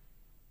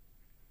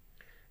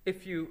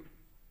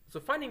 So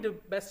finding the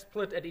best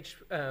split at each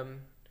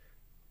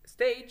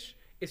stage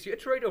is you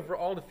iterate over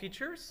all the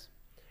features,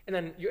 and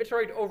then you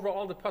iterate over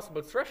all the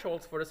possible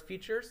thresholds for those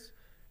features,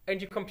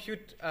 and you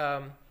compute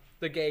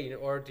the gain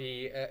or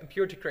the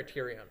impurity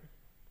criterion.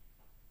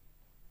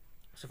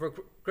 So for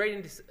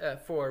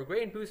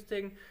gradient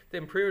boosting,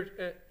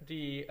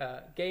 the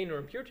gain or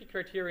impurity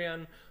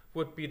criterion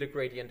would be the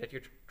gradient that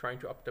you're trying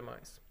to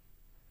optimize.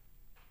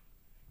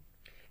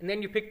 And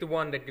then you pick the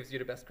one that gives you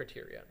the best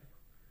criterion.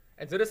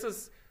 And so this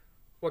is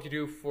what you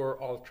do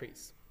for all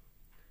trees.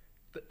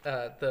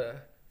 The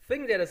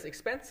thing that is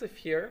expensive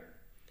here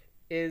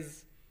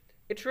is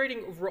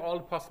iterating over all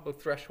the possible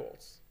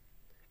thresholds.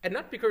 And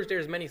not because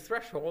there's many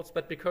thresholds,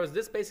 but because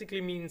this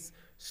basically means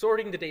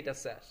sorting the data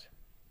set.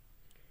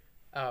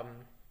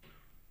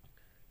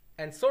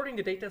 And sorting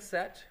the data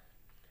set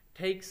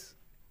takes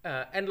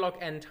n log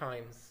n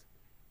times,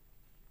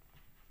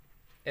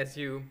 as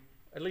you,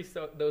 at least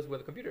those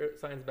with a computer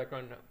science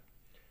background know.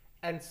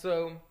 And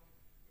so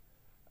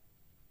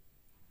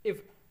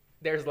if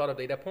there's a lot of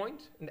data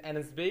point and n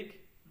is big,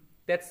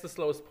 that's the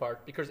slowest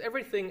part, because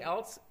everything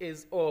else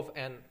is O of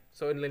n,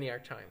 so in linear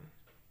time.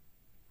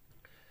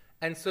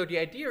 And so the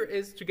idea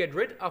is to get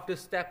rid of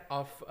this step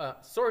of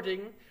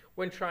sorting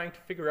when trying to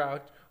figure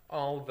out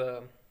all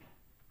the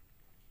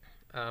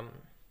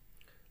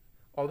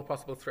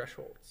possible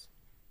thresholds.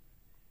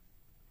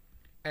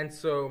 And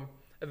so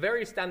a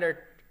very standard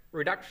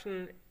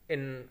reduction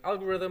in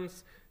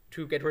algorithms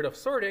to get rid of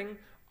sorting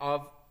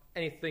of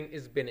anything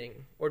is binning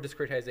or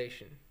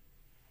discretization.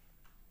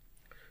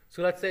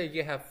 So let's say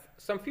you have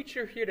some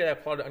feature here that I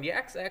plotted on the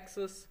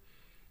x-axis,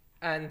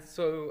 and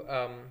so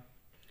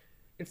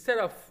instead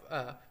of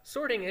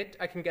sorting it,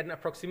 I can get an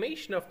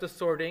approximation of the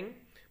sorting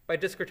by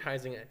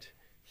discretizing it.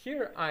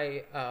 Here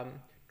I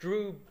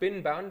drew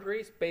bin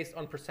boundaries based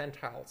on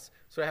percentiles.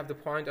 So I have the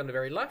point on the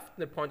very left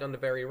and the point on the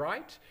very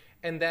right,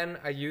 and then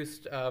I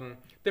used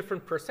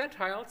different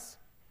percentiles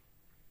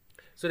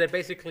so that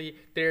basically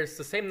there's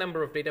the same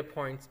number of data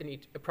points in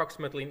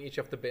approximately in each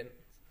of the bins.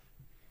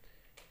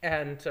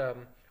 And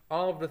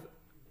all of the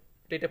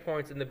data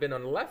points in the bin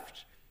on the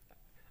left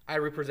I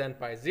represent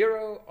by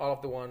 0, all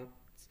of the ones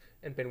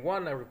in bin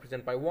 1 I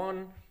represent by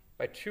 1,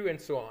 by 2, and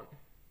so on.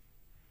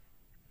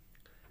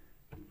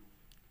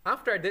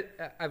 After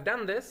I've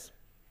done this,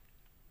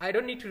 I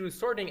don't need to do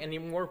sorting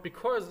anymore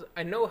because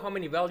I know how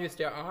many values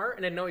there are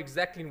and I know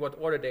exactly in what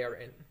order they are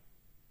in.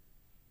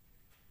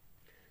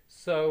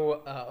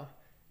 So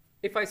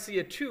if I see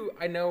a 2,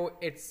 I know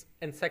it's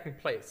in second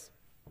place.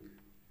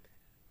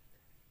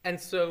 And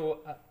so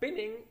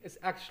binning is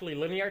actually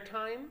linear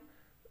time.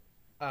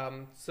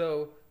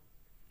 So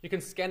you can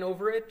scan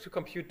over it to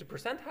compute the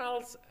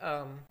percentiles.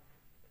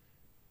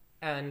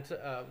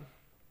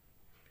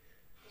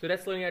 So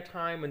that's linear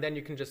time, and then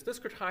you can just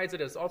discretize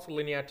it as also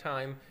linear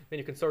time. Then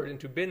you can sort it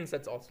into bins,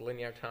 that's also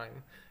linear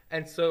time.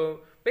 And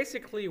so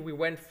basically we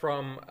went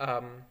from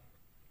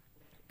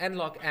n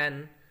log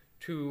n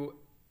to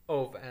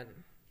O of n.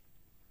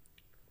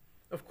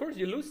 Of course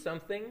you lose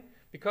something,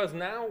 because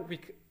now,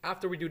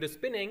 after we do the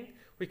spinning,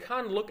 we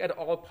can't look at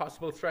all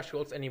possible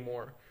thresholds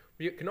anymore.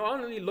 We can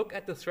only look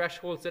at the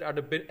thresholds that are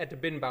at the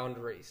bin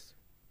boundaries.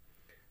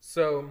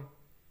 So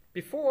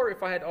before,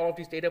 if I had all of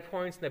these data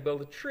points and I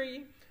build a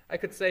tree, I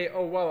could say,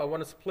 oh, well, I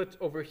want to split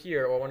over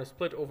here, or I want to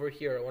split over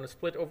here, I want to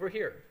split over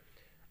here.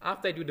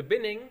 After I do the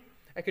binning,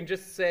 I can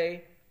just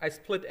say, I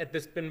split at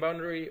this bin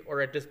boundary,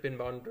 or at this bin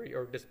boundary,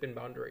 or this bin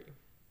boundary.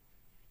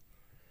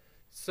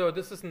 So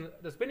this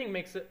binning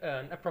makes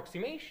an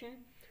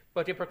approximation,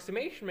 but the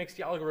approximation makes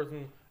the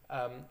algorithm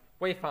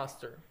way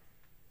faster.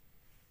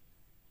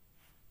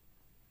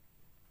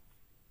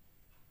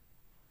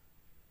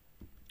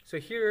 So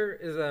here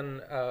is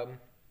a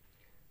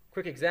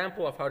quick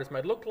example of how this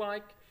might look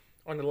like.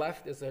 On the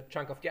left is a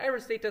chunk of the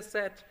iris data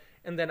set,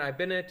 and then I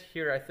bin it.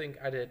 Here I think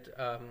I did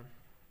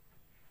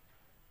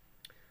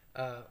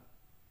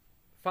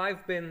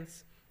 5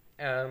 bins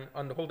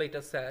on the whole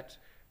data set.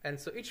 And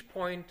so each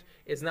point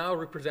is now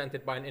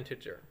represented by an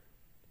integer.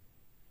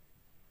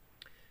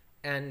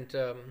 And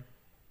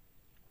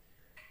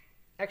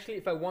actually,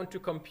 if I want to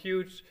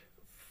compute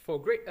for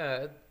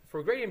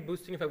gradient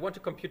boosting, if I want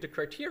to compute the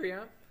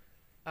criteria,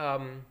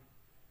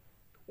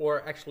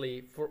 or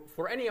actually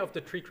for any of the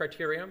 3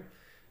 criteria,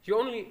 you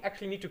only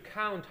actually need to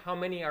count how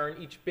many are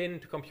in each bin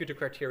to compute the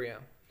criteria.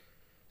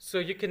 So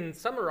you can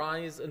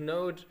summarize a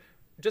node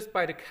just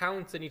by the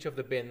counts in each of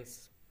the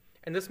bins.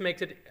 And this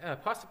makes it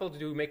possible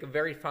to make a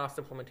very fast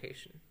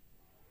implementation.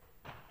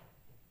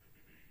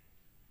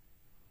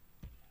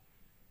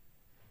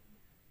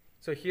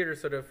 So here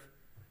this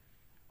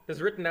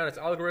is written down as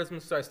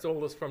algorithms. So I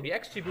stole this from the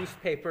XGBoost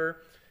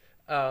paper.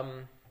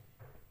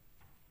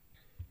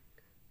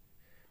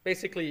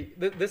 Basically,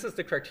 this is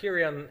the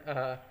criterion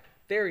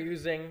they're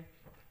using,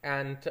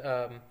 and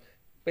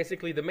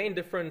basically the main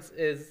difference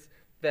is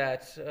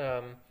that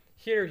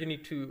here you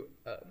need to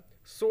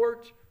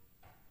sort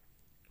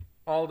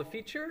all the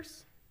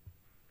features,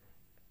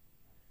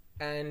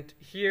 and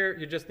here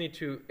you just need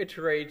to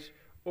iterate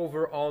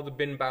over all the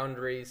bin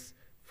boundaries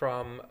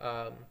from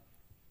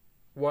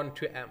 1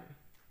 to m.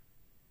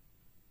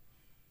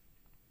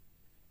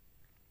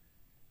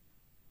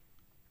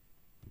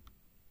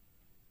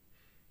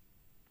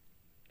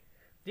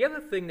 The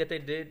other thing that they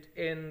did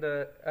in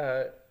the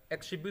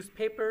XGBoost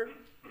paper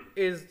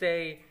is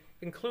they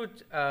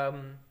include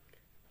the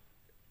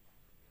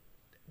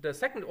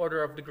second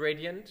order of the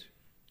gradient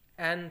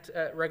and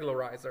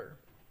regularizer.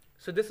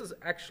 So this is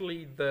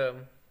actually the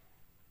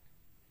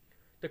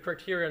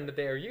criterion that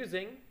they are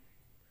using,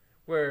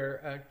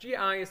 where gi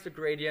is the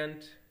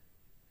gradient,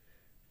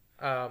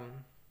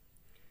 and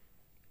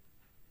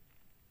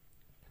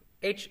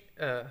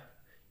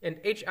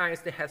hi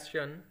is the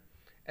Hessian,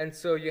 and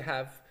so you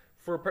have,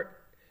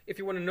 if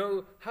you want to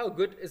know how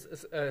good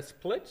is a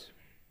split,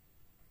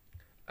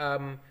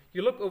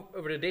 you look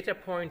over the data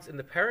points in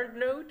the parent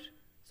node.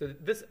 So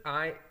this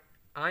I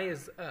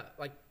is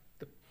like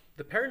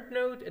the parent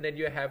node, and then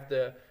you have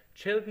the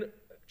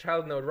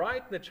child node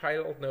right and the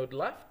child node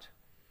left.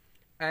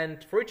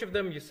 And for each of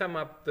them, you sum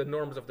up the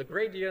norms of the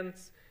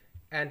gradients,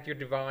 and you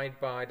divide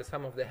by the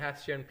sum of the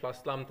Hessian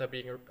plus lambda,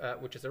 being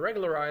which is a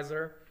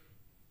regularizer.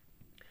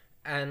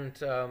 And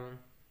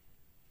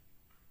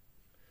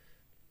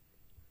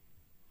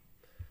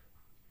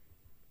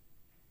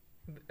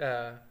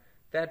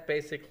that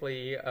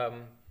basically,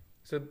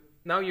 so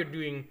now you're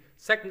doing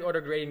second order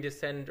gradient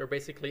descent, or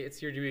basically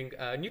you're doing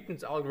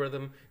Newton's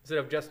algorithm instead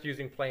of just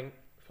using plain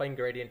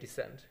gradient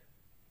descent.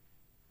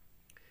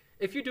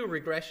 If you do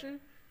regression,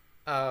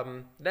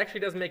 it actually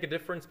does make a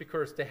difference,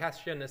 because the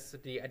Hessian is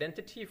the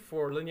identity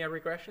for linear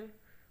regression,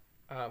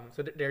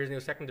 so there is no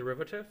second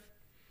derivative.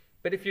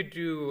 But if you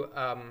do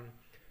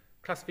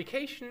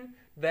classification,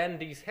 then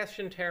these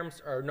Hessian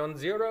terms are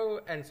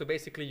non-zero, and so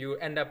basically you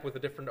end up with a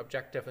different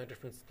objective and a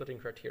different splitting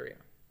criteria.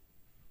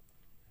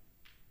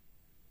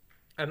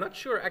 I'm not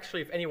sure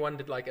actually if anyone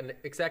did like an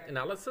exact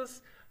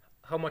analysis,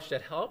 how much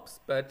that helps,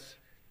 but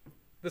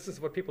this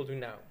is what people do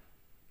now.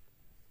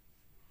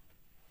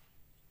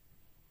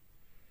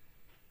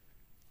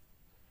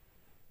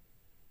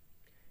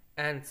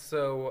 And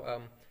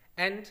so,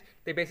 and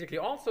they basically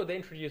also, they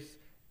introduce,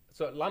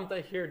 so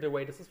lambda here, the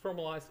way this is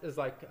formalized is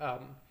like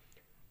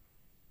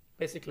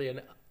basically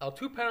an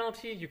L2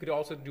 penalty. You could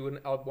also do an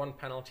L1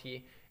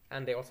 penalty,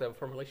 and they also have a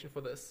formulation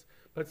for this.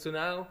 But so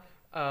now,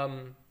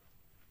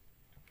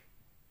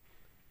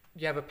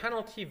 you have a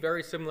penalty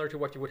very similar to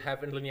what you would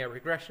have in linear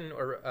regression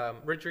or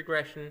ridge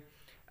regression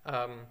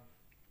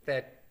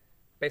that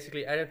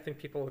basically I don't think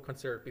people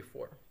considered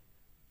before.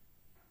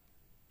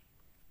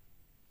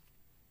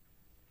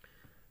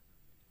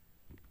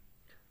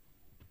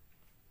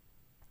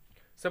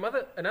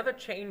 Another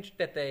change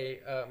that they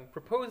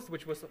proposed,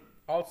 which was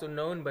also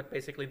known, but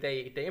basically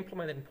they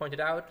implemented and pointed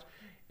out,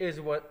 is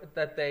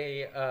that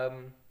they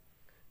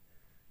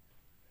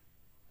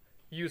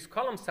use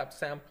column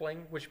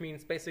subsampling, which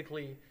means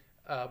basically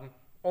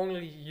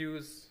only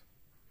use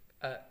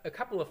a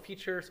couple of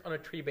features on a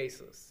tree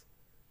basis.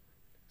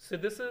 So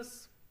this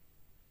is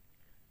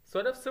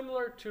sort of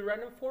similar to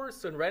random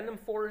forests. So in random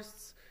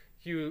forests,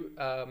 you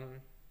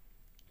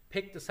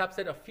pick the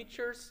subset of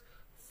features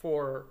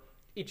for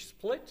each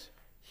split.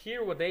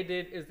 Here what they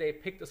did is they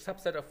picked a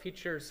subset of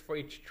features for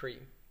each tree.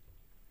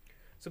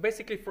 So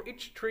basically for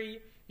each tree,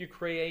 you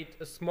create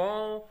a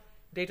small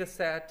data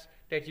set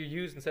that you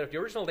use instead of the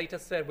original data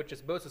set, which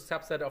is both a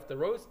subset of the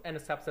rows and a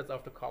subset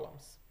of the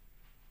columns.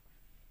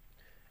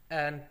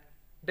 And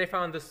they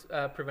found this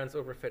prevents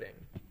overfitting.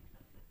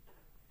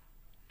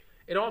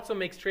 It also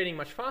makes training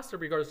much faster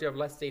because you have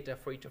less data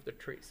for each of the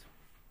trees.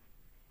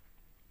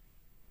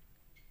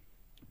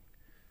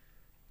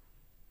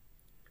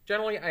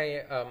 Generally,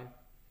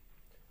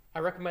 I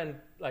recommend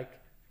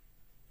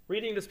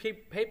reading this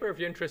paper if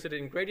you're interested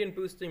in gradient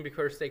boosting,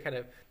 because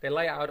they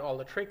lay out all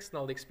the tricks and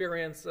all the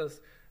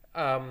experiences,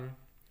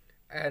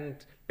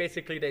 and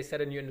basically they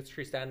set a new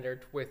industry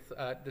standard with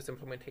this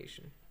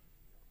implementation.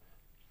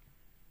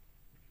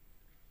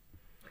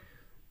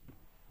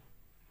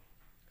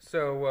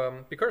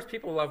 So because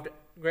people loved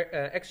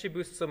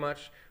XGBoost so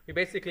much, we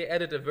basically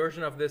added a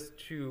version of this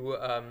to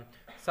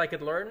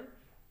scikit-learn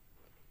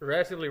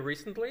relatively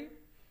recently,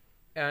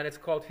 and it's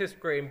called His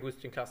Gradient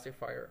Boosting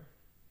Classifier.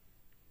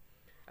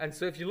 And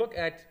so if you look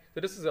at, so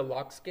this is a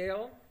log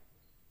scale.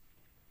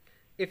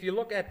 If you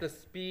look at the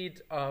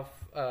speed of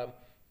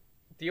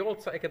the old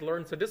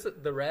scikit-learn, so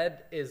the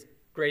red is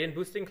gradient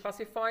boosting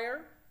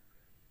classifier.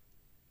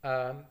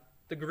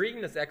 The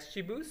green is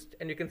XGBoost,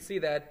 and you can see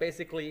that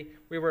basically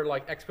we were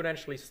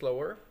exponentially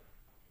slower.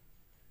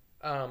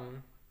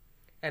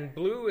 And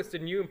blue is the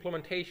new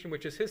implementation,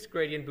 which is His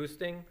gradient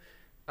boosting,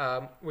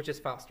 which is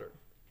faster.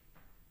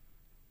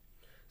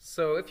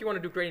 So if you want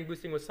to do gradient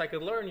boosting with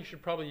scikit-learn, you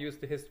should probably use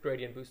the His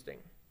gradient boosting.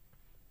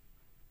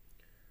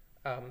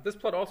 This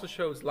plot also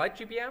shows light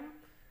GBM,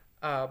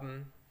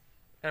 and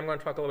I'm going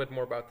to talk a little bit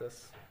more about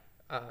this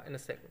in a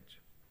second.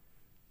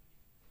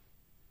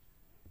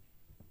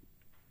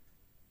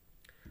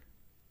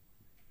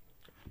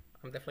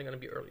 I'm definitely going to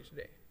be early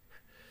today.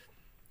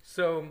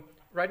 So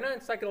right now in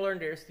scikit-learn,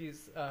 there's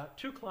these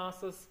two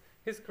classes,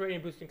 His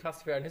gradient boosting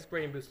classifier and His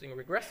gradient boosting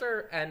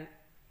regressor, and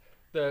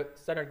the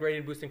standard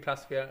gradient boosting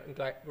classifier and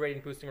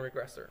gradient boosting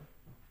regressor.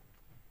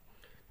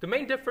 The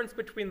main difference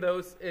between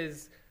those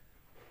is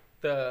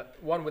the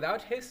one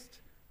without hist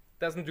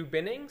doesn't do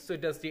binning, so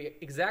it does the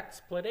exact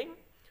splitting,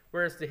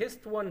 whereas the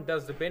hist one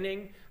does the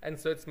binning, and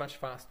so it's much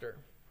faster.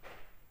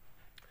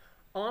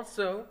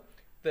 Also,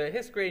 the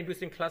His gradient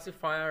boosting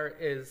classifier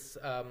is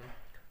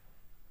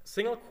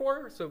single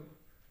core, so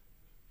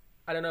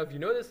I don't know if you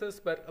know this,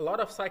 but a lot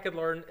of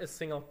scikit-learn is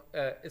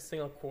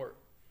single core.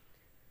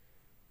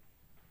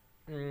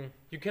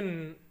 You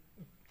can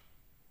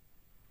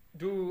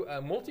do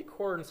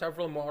multi-core in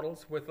several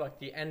models with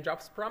the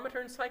n-jobs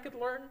parameter in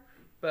scikit-learn,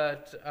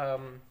 but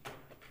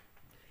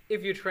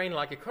if you train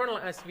a kernel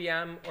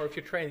SVM, or if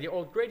you train the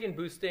old gradient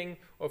boosting,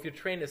 or if you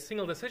train a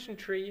single decision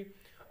tree,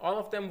 all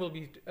of them will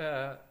be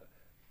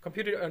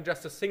computed on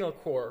just a single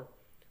core,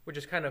 which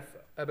is kind of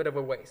a bit of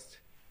a waste.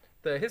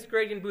 The His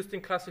gradient boosting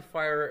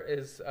classifier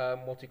is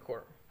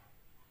multi-core.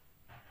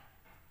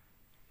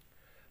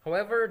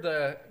 However,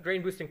 the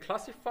gradient boosting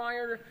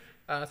classifier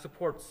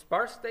supports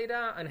sparse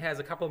data and has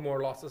a couple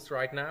more losses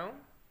right now,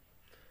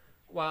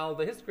 while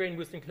the His gradient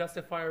boosting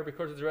classifier,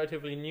 because it's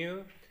relatively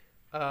new,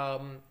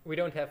 we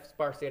don't have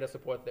sparse data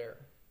support there.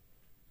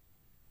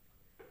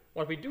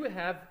 What we do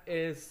have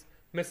is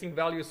missing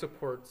value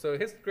support. So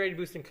His gradient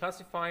boosting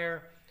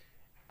classifier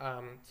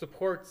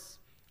supports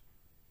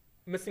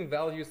missing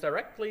values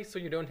directly, so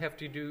you don't have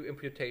to do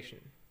imputation.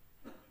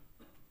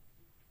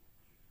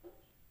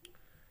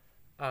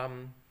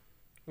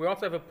 We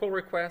also have a pull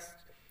request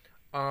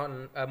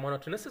on a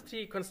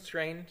monotonicity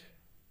constraint.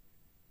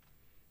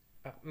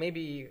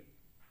 Maybe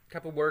a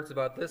couple words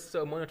about this.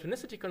 So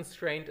monotonicity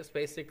constraint is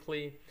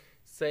basically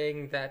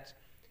saying that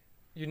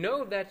you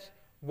know that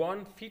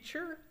one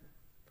feature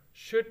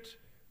should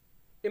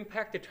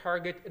impact the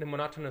target in a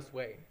monotonous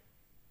way.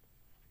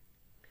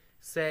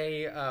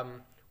 Say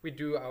we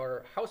do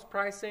our house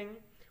pricing.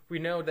 We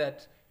know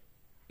that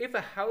if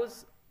a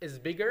house is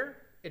bigger,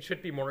 it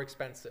should be more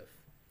expensive.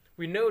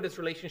 We know this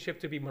relationship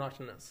to be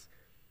monotonous.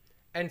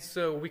 And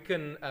so we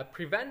can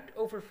prevent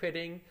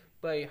overfitting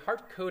by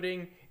hard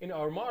coding in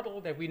our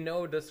model that we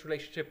know this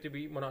relationship to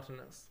be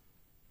monotonous.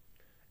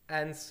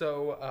 And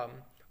so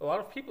a lot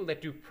of people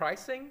that do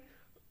pricing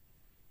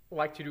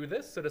like to do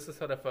this. So this is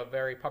sort of a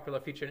very popular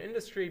feature in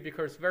industry,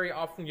 because very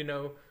often,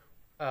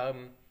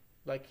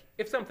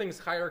 if something is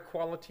higher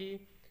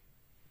quality,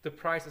 the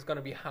price is going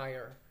to be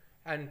higher.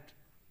 And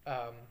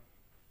a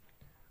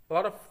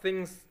lot of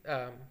things,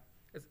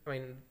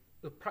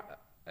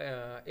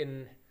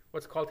 in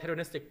what's called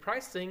hedonistic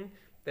pricing,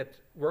 that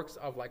works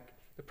of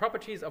the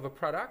properties of a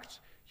product,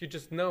 you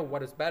just know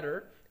what is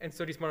better, and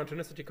so these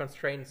monotonicity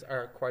constraints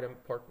are quite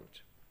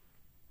important.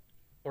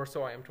 Or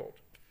so I am told.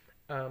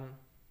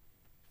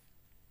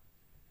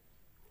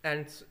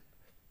 And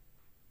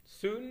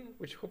soon,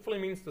 which hopefully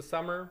means the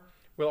summer,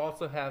 we'll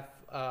also have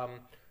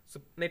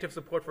native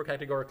support for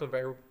categorical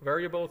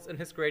variables in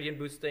His gradient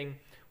boosting,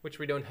 which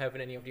we don't have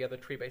in any of the other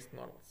tree-based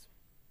models.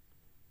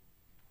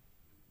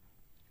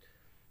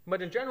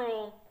 But in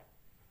general,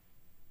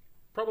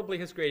 probably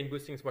His gradient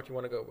boosting is what you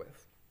want to go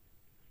with.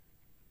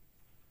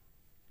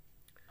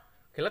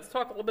 Okay, let's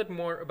talk a little bit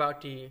more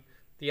about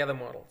the other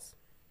models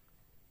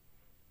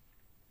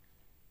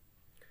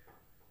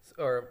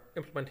or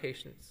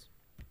implementations.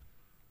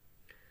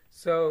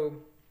 So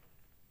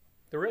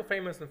the real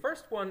famous and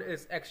first one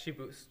is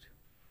XGBoost.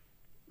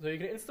 So you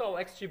can install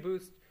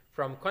XGBoost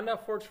from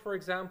CondaForge, for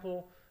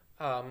example.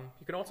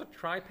 You can also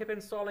try pip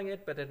installing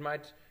it, but it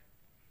might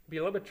be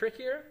a little bit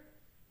trickier.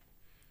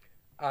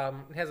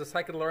 It has a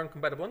scikit-learn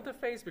compatible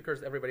interface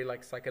because everybody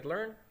likes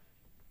scikit-learn.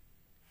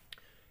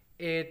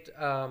 It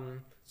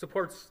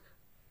supports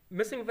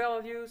missing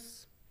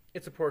values.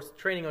 It supports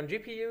training on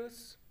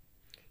GPUs.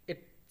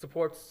 It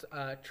supports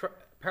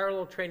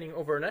parallel training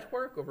over a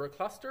network, over a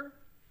cluster.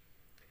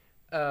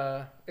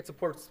 It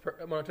supports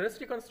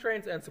monotonicity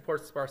constraints and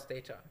supports sparse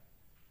data.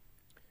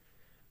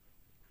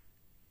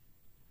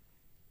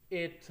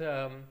 It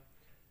kind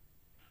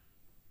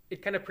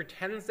of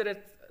pretends that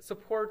it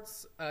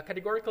supports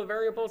categorical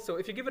variables. So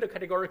if you give it a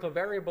categorical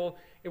variable,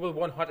 it will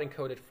one-hot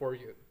encode it for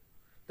you.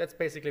 That's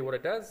basically what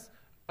it does.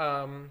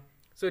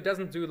 So it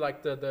doesn't do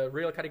like the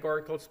real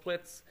categorical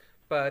splits,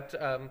 but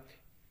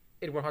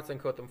it one-hot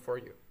encode them for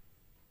you.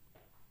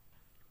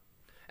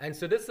 And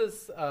so this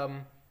is,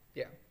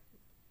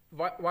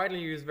 widely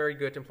used, very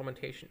good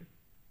implementation.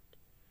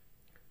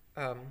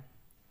 I'm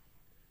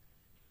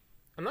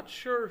not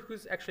sure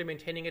who's actually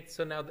maintaining it.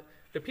 So now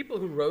the people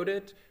who wrote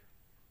it,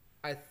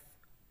 I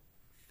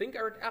think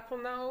are at Apple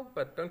now,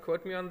 but don't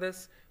quote me on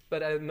this.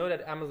 But I know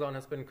that Amazon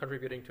has been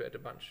contributing to it a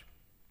bunch.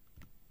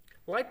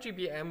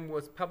 LightGBM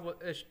was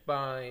published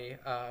by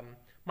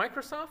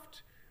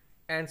Microsoft.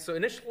 And so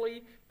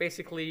initially,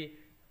 basically,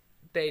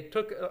 they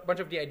took a bunch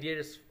of the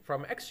ideas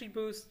from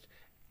XGBoost,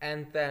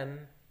 and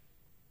then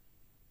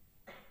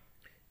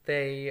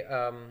they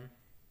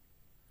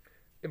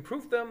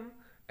improved them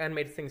and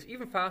made things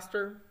even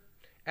faster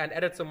and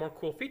added some more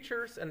cool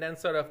features. And then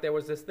sort of there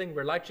was this thing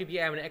where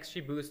LightGBM and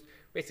XGBoost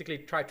basically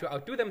tried to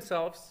outdo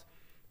themselves.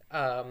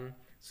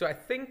 So I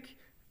think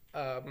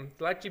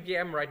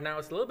LightGBM right now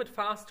is a little bit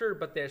faster,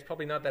 but there's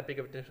probably not that big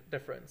of a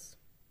difference.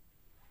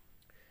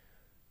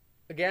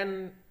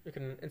 Again, you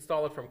can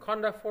install it from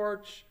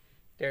CondaForge.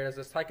 There's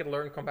a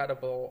scikit-learn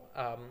compatible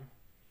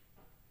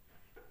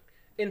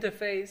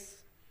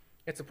interface.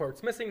 It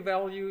supports missing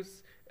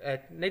values.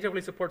 It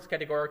natively supports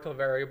categorical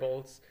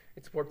variables.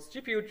 It supports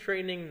GPU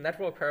training,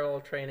 network parallel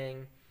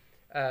training,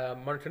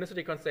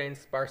 monotonicity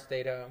constraints, sparse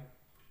data.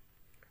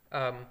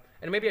 And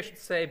maybe I should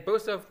say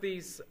both of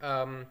these,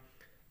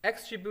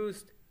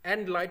 XGBoost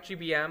and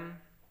LightGBM,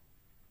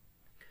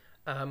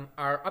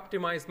 are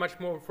optimized much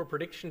more for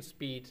prediction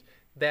speed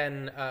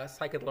than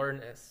scikit-learn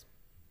is.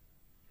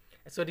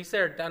 So these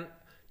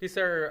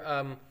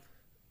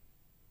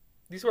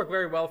work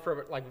very well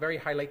for like very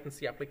high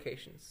latency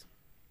applications.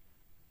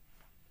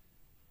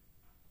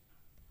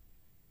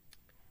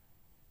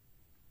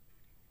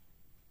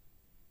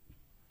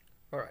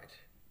 All right.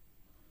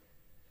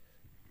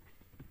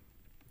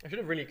 I should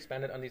have really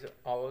expanded on these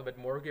a little bit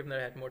more, given that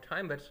I had more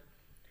time. But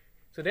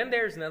so then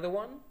there's another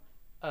one,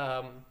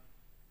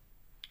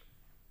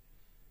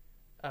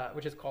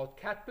 which is called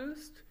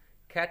CatBoost.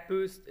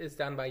 CatBoost is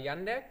done by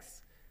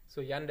Yandex.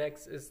 So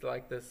Yandex is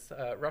like this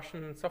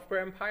Russian software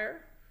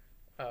empire.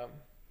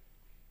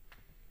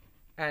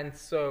 And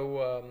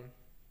so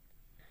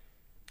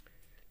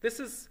this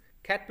is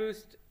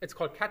CatBoost. It's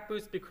called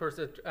CatBoost because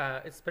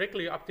it's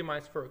particularly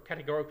optimized for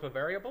categorical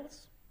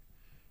variables.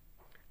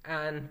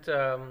 And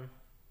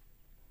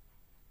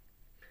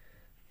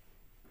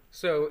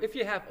so if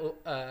you have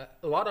a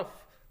lot of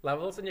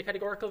levels in your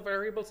categorical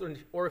variables,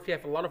 or if you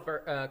have a lot of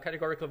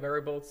categorical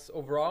variables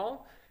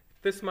overall,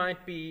 this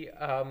might be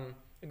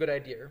a good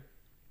idea.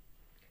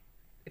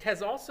 It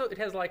has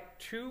like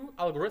 2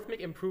 algorithmic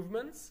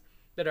improvements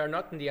that are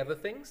not in the other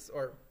things,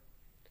 or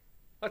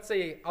let's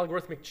say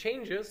algorithmic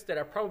changes that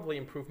are probably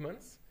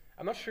improvements.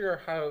 I'm not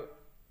sure how,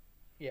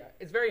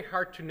 it's very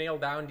hard to nail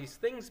down these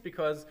things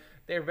because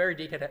they're very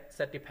data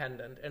set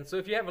dependent. And so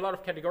if you have a lot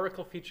of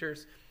categorical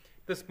features,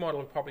 this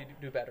model will probably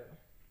do better.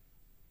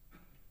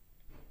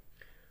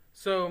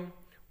 So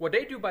what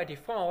they do by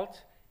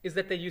default is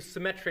that they use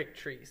symmetric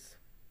trees.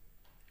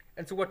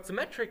 And so what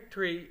symmetric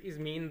trees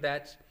mean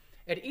that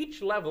at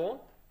each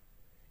level,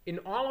 in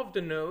all of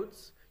the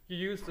nodes, you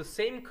use the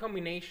same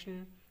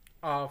combination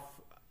of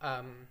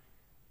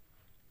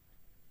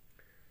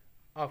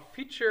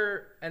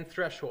feature and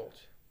threshold.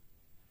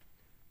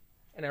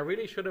 And I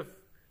really should have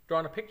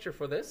drawn a picture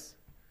for this.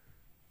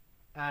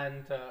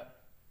 And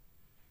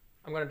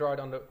I'm going to draw it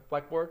on the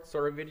Blackboard,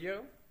 sorry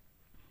video.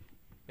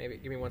 Maybe,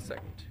 give me 1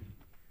 second.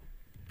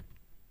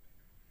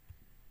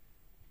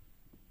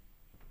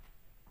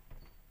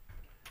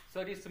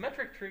 So these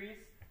symmetric trees,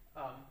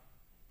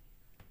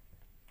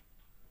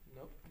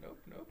 nope.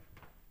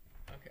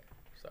 Okay,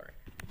 sorry.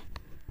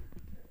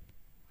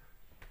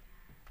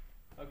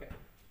 Okay.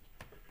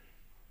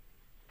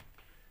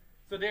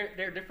 So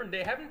they're different.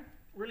 They haven't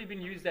really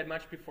been used that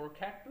much before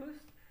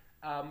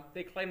CatBoost.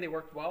 They claim they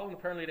worked well, and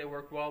apparently they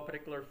work well,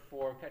 particularly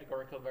for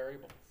categorical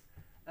variables.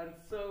 And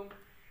so,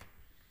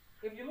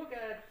 if you look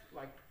at,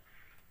 like,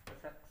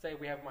 let's say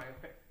we have my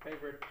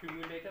favorite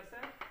 2-moon data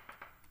set,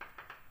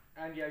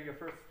 and you have your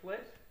first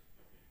split.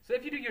 So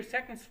if you do your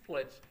second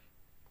split,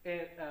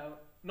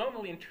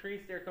 normally in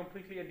trees they're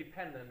completely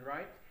independent,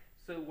 right?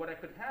 So what I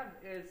could have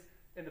is,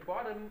 in the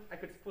bottom I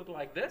could split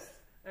like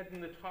this, and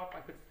in the top I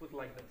could split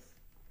like this.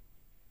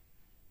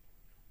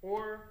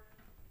 Or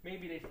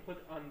maybe they split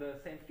on the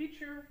same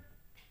feature,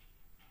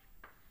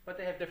 but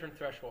they have different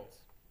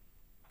thresholds.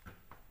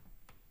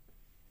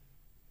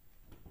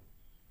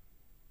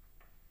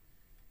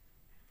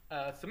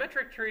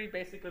 Symmetric tree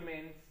basically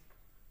means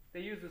they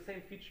use the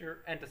same feature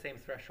and the same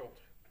threshold.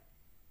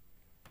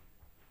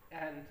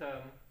 And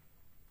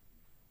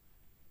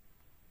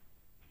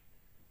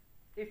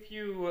if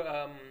you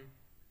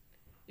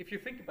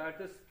think about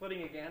this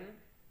splitting again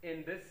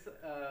in this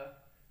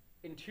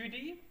in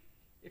 2D,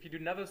 if you do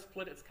another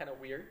split, it's kind of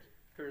weird,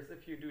 because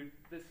if you do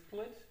this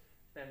split,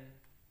 then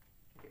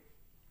okay,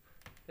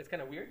 it's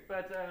kind of weird.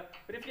 But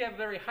if you have a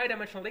very high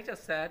dimensional data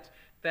set,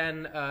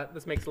 then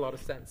this makes a lot of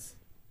sense.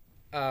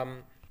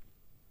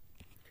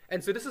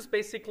 And so this is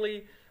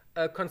basically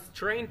a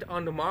constraint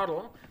on the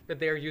model that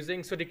they're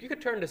using. So that you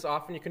could turn this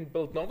off and you can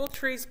build normal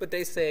trees, but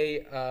they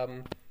say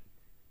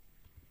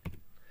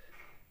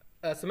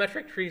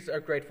symmetric trees are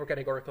great for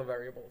categorical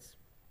variables.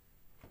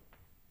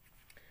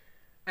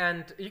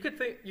 And you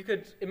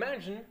could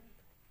imagine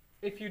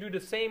if you do the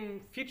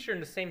same feature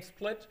in the same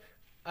split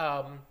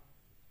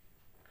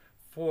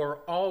for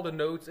all the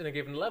nodes in a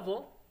given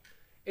level,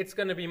 it's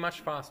going to be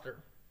much faster.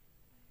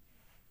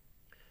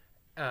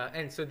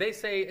 And so they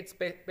say it's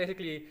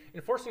basically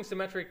enforcing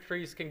symmetric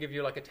trees can give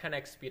you like a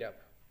 10x speed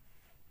up.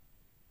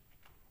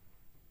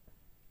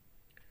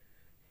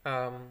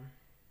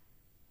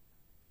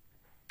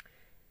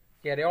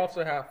 Yeah, they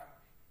also have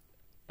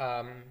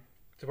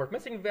support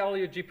missing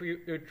value,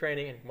 GPU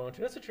training, and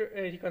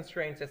monotonicity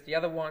constraints as the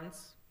other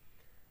ones.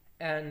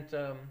 And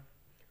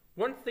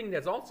one thing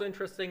that's also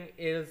interesting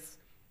is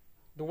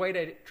the way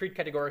they treat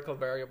categorical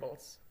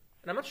variables.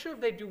 And I'm not sure if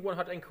they do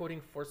one-hot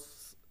encoding for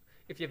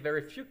if you have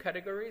very few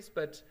categories,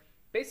 but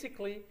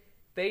basically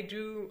they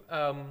do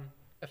a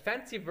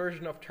fancy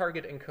version of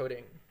target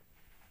encoding.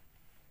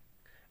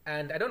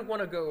 And I don't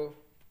want to go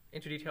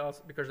into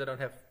details because I don't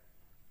have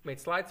made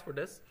slides for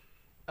this,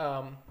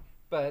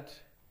 but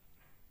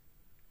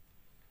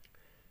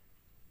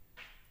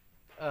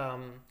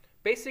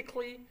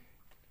basically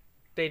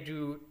they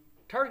do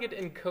target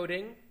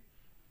encoding,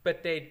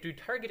 but they do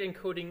target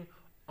encoding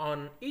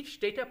on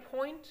each data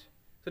point.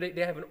 So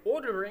they have an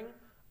ordering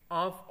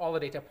of all the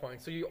data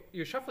points. So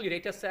you shuffle your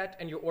data set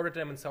and you order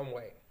them in some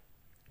way.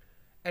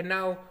 And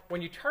now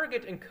when you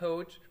target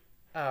encode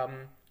a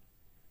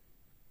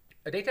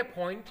data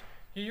point,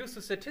 you use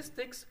the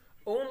statistics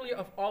only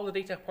of all the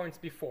data points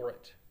before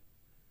it.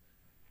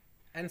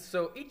 And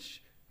so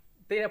each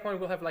data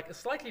point will have like a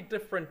slightly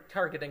different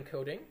target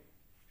encoding.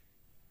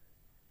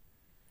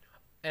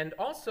 And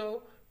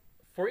also,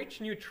 for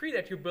each new tree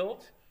that you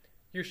build,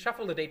 you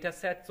shuffle the data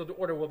set so the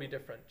order will be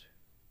different.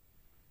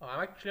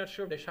 I'm actually not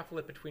sure if they shuffle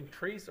it between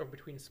trees or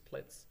between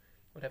splits.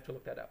 I'd have to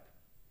look that up.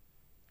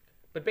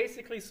 But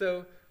basically,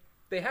 so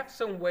they have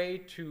some way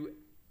to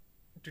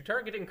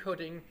target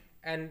encoding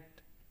and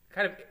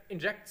kind of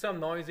inject some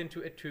noise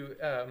into it to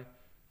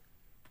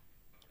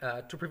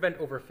prevent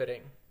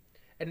overfitting.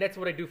 And that's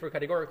what I do for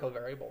categorical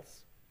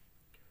variables.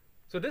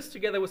 So this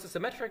together with the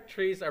symmetric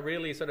trees are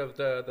really sort of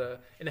the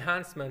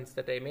enhancements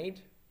that they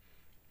made.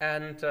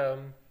 And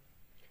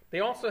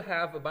they also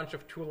have a bunch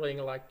of tooling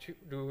like to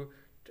do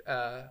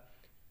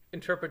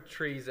interpret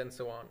trees and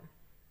so on.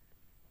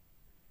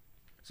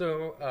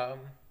 So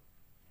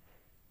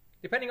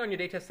depending on your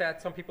data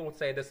set, some people would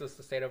say this is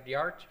the state of the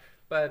art,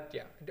 but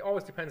yeah, it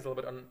always depends a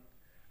little bit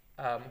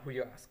on who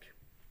you ask.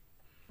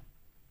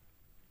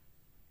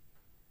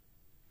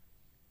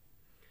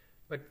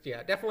 But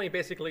yeah, definitely,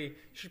 basically, you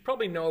should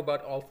probably know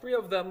about all three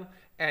of them,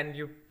 and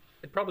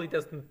it probably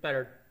doesn't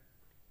matter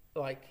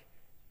like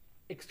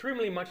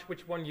extremely much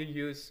which one you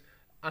use,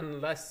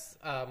 unless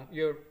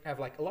you have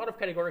like a lot of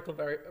categorical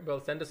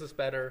variables, then this is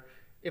better.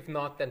 If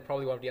not, then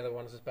probably one of the other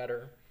ones is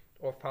better,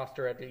 or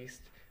faster at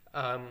least.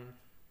 All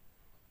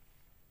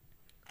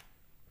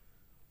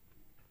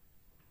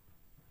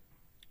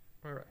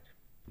right.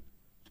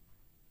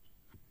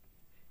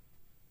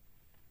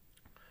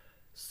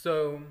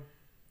 So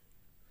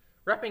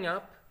wrapping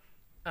up,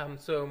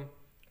 so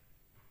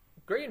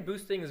gradient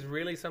boosting is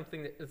really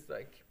something that is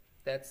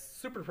that's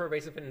super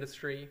pervasive in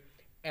industry.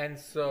 And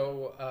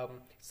so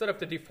sort of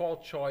the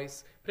default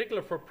choice,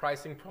 particularly for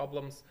pricing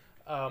problems,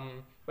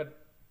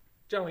 but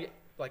generally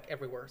like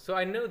everywhere. So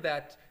I know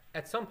that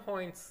at some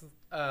points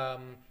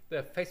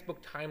the Facebook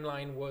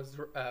timeline was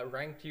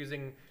ranked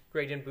using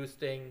gradient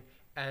boosting,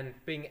 and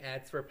Bing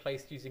ads were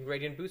placed using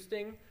gradient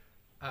boosting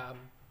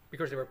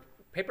because there were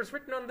papers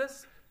written on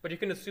this, but you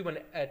can assume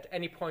at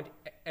any point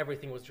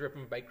everything was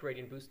driven by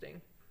gradient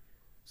boosting.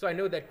 So I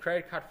know that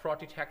credit card fraud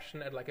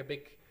detection at like a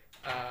big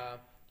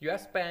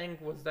US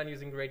bank was done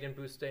using gradient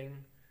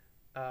boosting.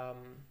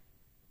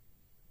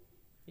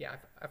 Yeah,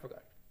 I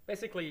forgot.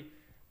 Basically,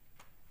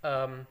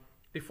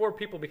 before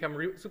people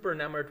become super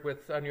enamored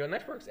with neural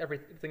networks,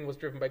 everything was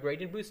driven by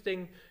gradient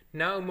boosting.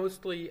 Now,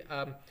 mostly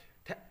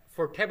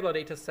for tabular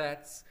data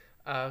sets,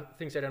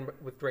 things are done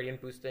with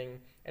gradient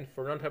boosting, and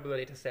for non-tabular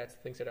data sets,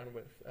 things are done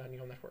with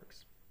neural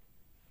networks.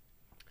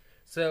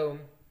 So,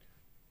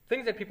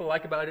 things that people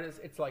like about it is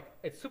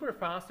it's super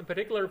fast. In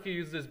particular, if you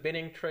use this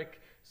binning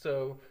trick.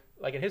 So,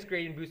 like in his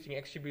gradient boosting,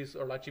 XGBoost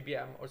or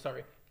LightGBM, or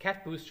sorry,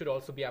 CatBoost should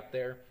also be up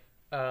there.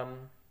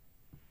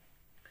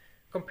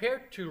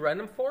 Compared to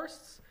random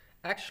forests,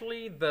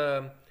 actually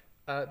they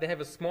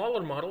have a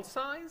smaller model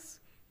size,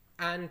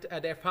 and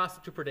they're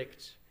faster to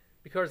predict.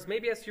 Because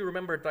maybe, as you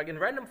remember, like in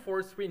random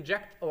forests, we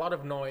inject a lot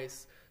of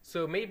noise.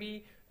 So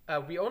maybe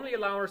we only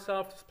allow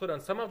ourselves to split on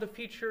some of the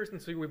features,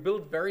 and so we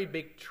build very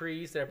big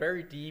trees that are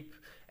very deep,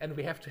 and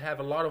we have to have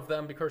a lot of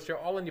them because they're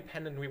all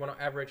independent, and we want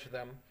to average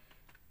them.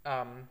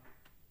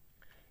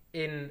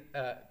 In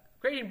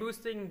gradient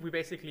boosting, we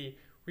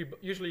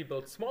usually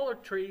build smaller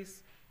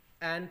trees,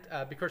 and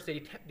because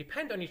they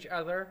depend on each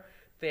other,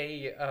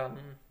 you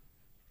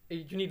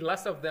need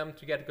less of them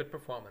to get good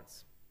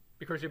performance,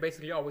 because you're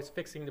basically always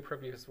fixing the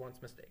previous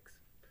one's mistakes.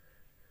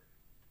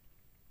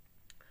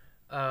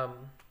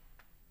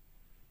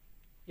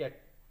 Yeah,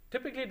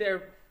 typically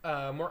they're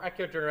more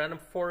accurate than random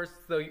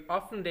forests, though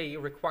often they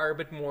require a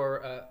bit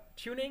more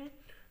tuning.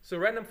 So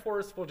random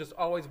forests will just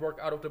always work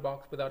out of the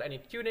box without any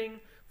tuning.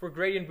 For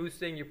gradient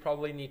boosting, you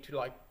probably need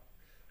to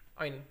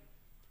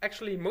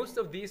actually most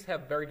of these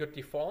have very good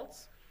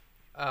defaults,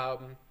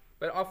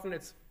 but often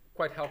it's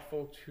quite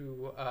helpful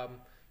to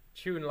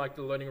tune like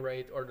the learning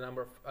rate or the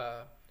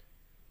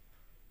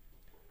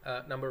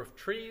number of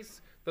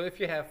trees. Though if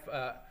you have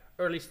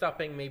early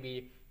stopping,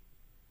 maybe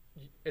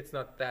it's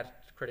not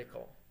that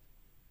critical.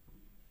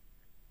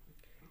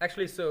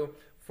 Actually, so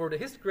for the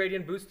hist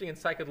gradient boosting in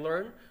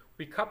scikit-learn,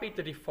 we copied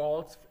the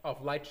defaults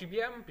of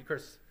LightGBM,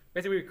 because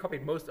basically we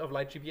copied most of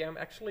LightGBM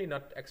actually,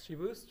 not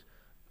XGBoost.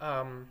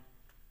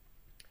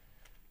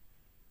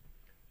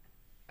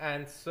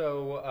 And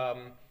so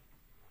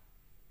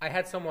I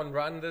had someone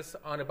run this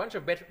on a bunch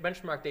of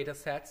benchmark data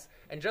sets,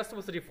 and just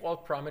with the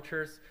default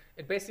parameters,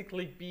 it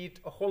basically beat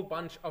a whole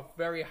bunch of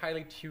very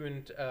highly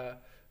tuned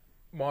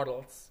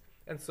models.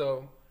 And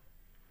so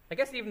I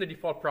guess even the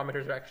default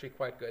parameters are actually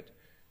quite good.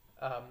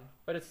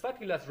 But it's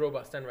slightly less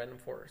robust than random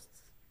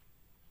forests.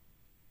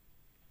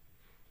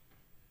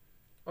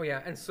 Oh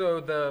yeah, and so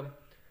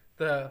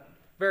the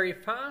very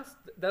fast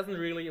doesn't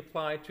really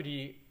apply to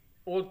the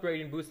old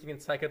gradient boosting in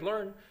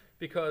scikit-learn,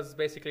 because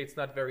basically it's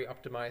not very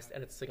optimized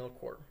and it's single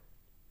core.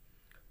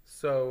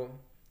 So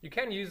you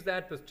can use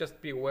that, but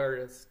just be aware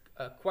it's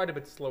quite a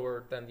bit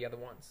slower than the other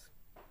ones.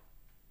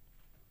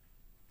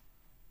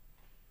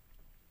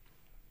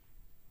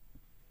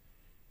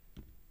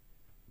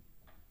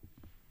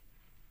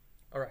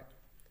 All right,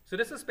 so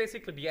this is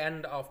basically the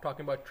end of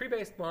talking about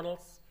tree-based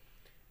models.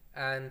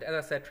 And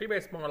as I said,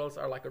 tree-based models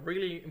are like a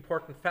really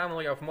important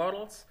family of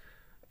models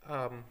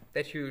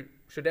that you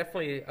should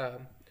definitely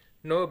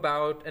know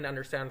about and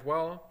understand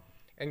well.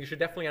 And you should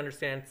definitely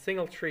understand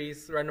single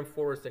trees, random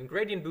forest, and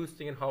gradient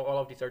boosting, and how all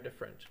of these are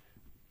different.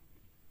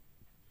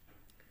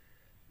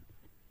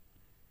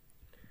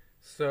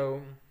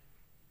 So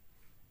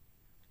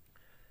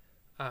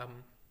the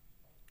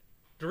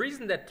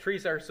reason that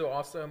trees are so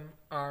awesome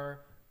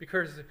are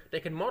because they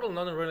can model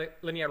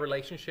nonlinear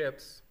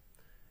relationships,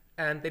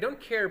 and they don't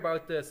care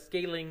about the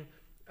scaling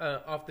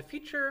of the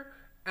feature,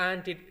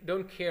 and they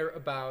don't care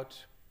about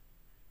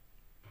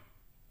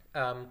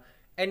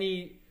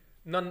any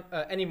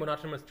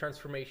monotomous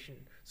transformation.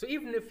 So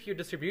even if your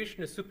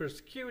distribution is super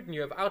skewed and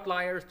you have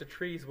outliers, the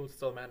trees will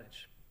still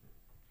manage.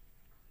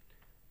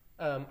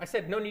 I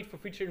said no need for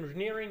feature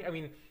engineering. I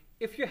mean,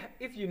 if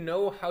you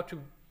know how to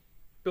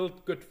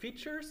build good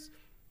features,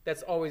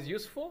 that's always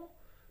useful.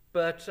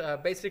 But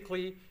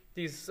basically,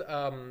 these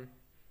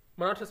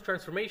monotomous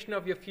transformation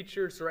of your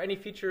features, or any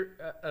feature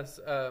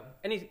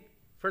any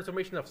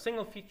transformation of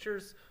single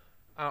features,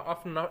 are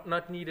often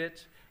not needed.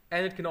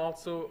 And it can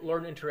also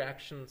learn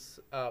interactions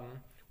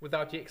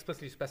without you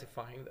explicitly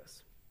specifying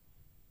this.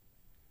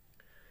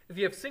 If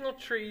you have single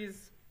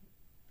trees,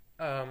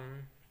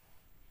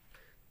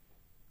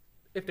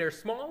 if they're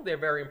small, they're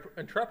very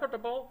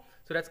interpretable,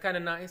 so that's kind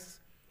of nice.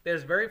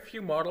 There's very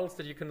few models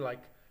that you can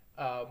like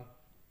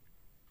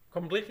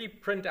completely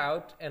print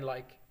out and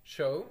like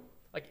show.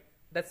 Like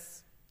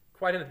that's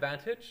quite an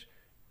advantage.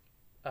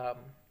 A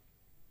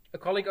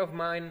colleague of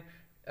mine,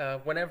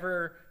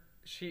 whenever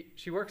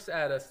she works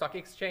at a stock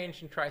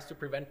exchange and tries to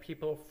prevent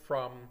people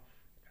from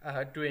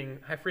doing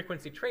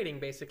high-frequency trading,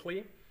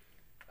 basically,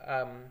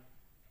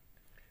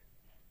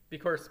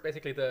 because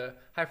basically the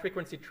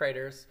high-frequency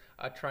traders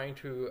are trying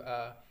to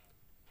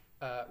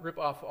rip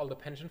off all the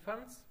pension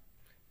funds.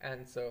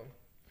 And so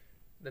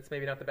that's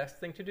maybe not the best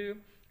thing to do.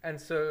 And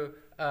so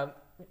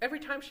every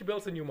time she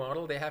builds a new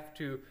model, they have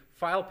to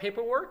file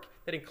paperwork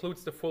that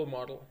includes the full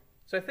model.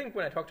 So I think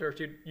when I talked to her,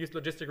 she used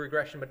logistic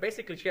regression, but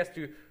basically she has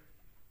to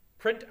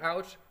print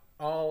out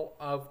all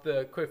of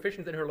the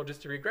coefficients in her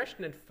logistic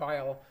regression and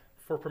file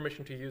for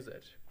permission to use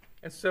it.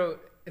 And so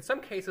in some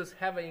cases,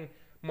 having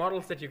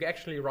models that you can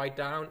actually write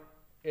down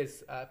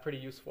is pretty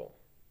useful.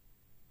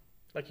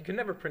 Like you can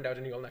never print out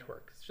a neural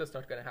network. It's just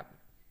not going to happen.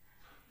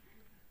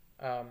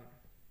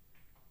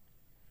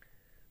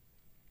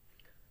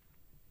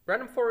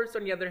 Random forests,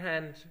 on the other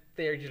hand,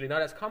 they are usually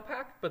not as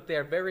compact, but they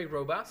are very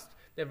robust.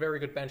 They're very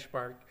good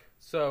benchmark.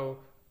 So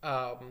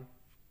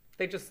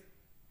they just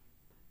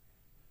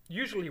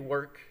usually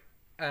work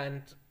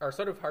and are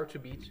sort of hard to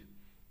beat.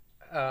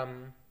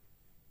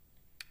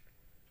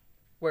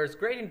 Whereas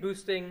gradient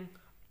boosting,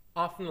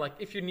 often like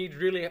if you need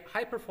really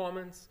high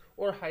performance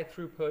or high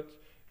throughput,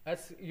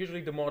 that's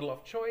usually the model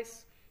of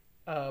choice.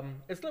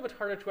 It's a little bit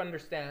harder to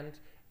understand,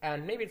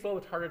 and maybe it's a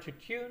little bit harder to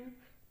tune,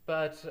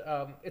 but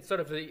it's sort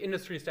of the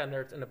industry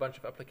standards in a bunch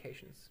of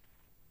applications.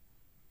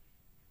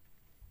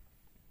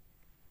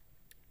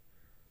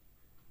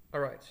 All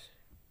right.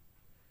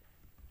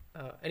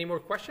 Any more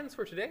questions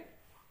for today?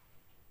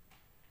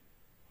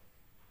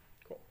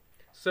 Cool.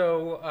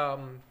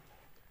 So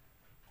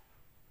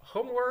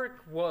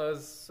homework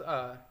was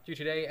due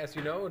today, as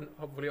you know, and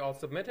hopefully all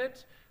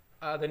submitted.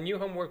 The new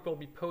homework will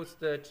be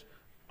posted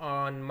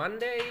on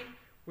Monday.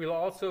 We'll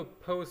also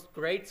post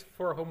grades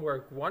for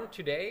homework 1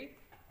 today.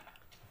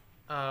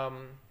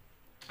 One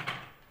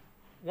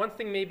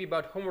thing maybe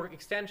about homework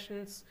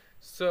extensions.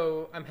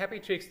 So I'm happy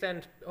to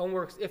extend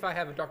homeworks if I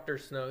have a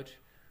doctor's note,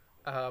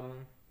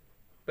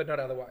 but not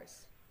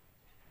otherwise.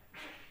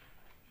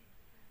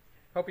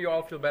 Hope you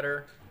all feel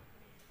better.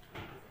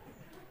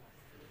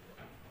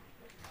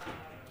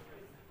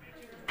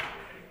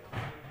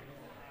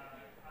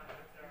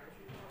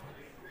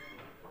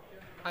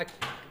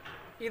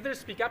 Either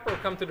speak up or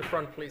come to the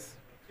front, please.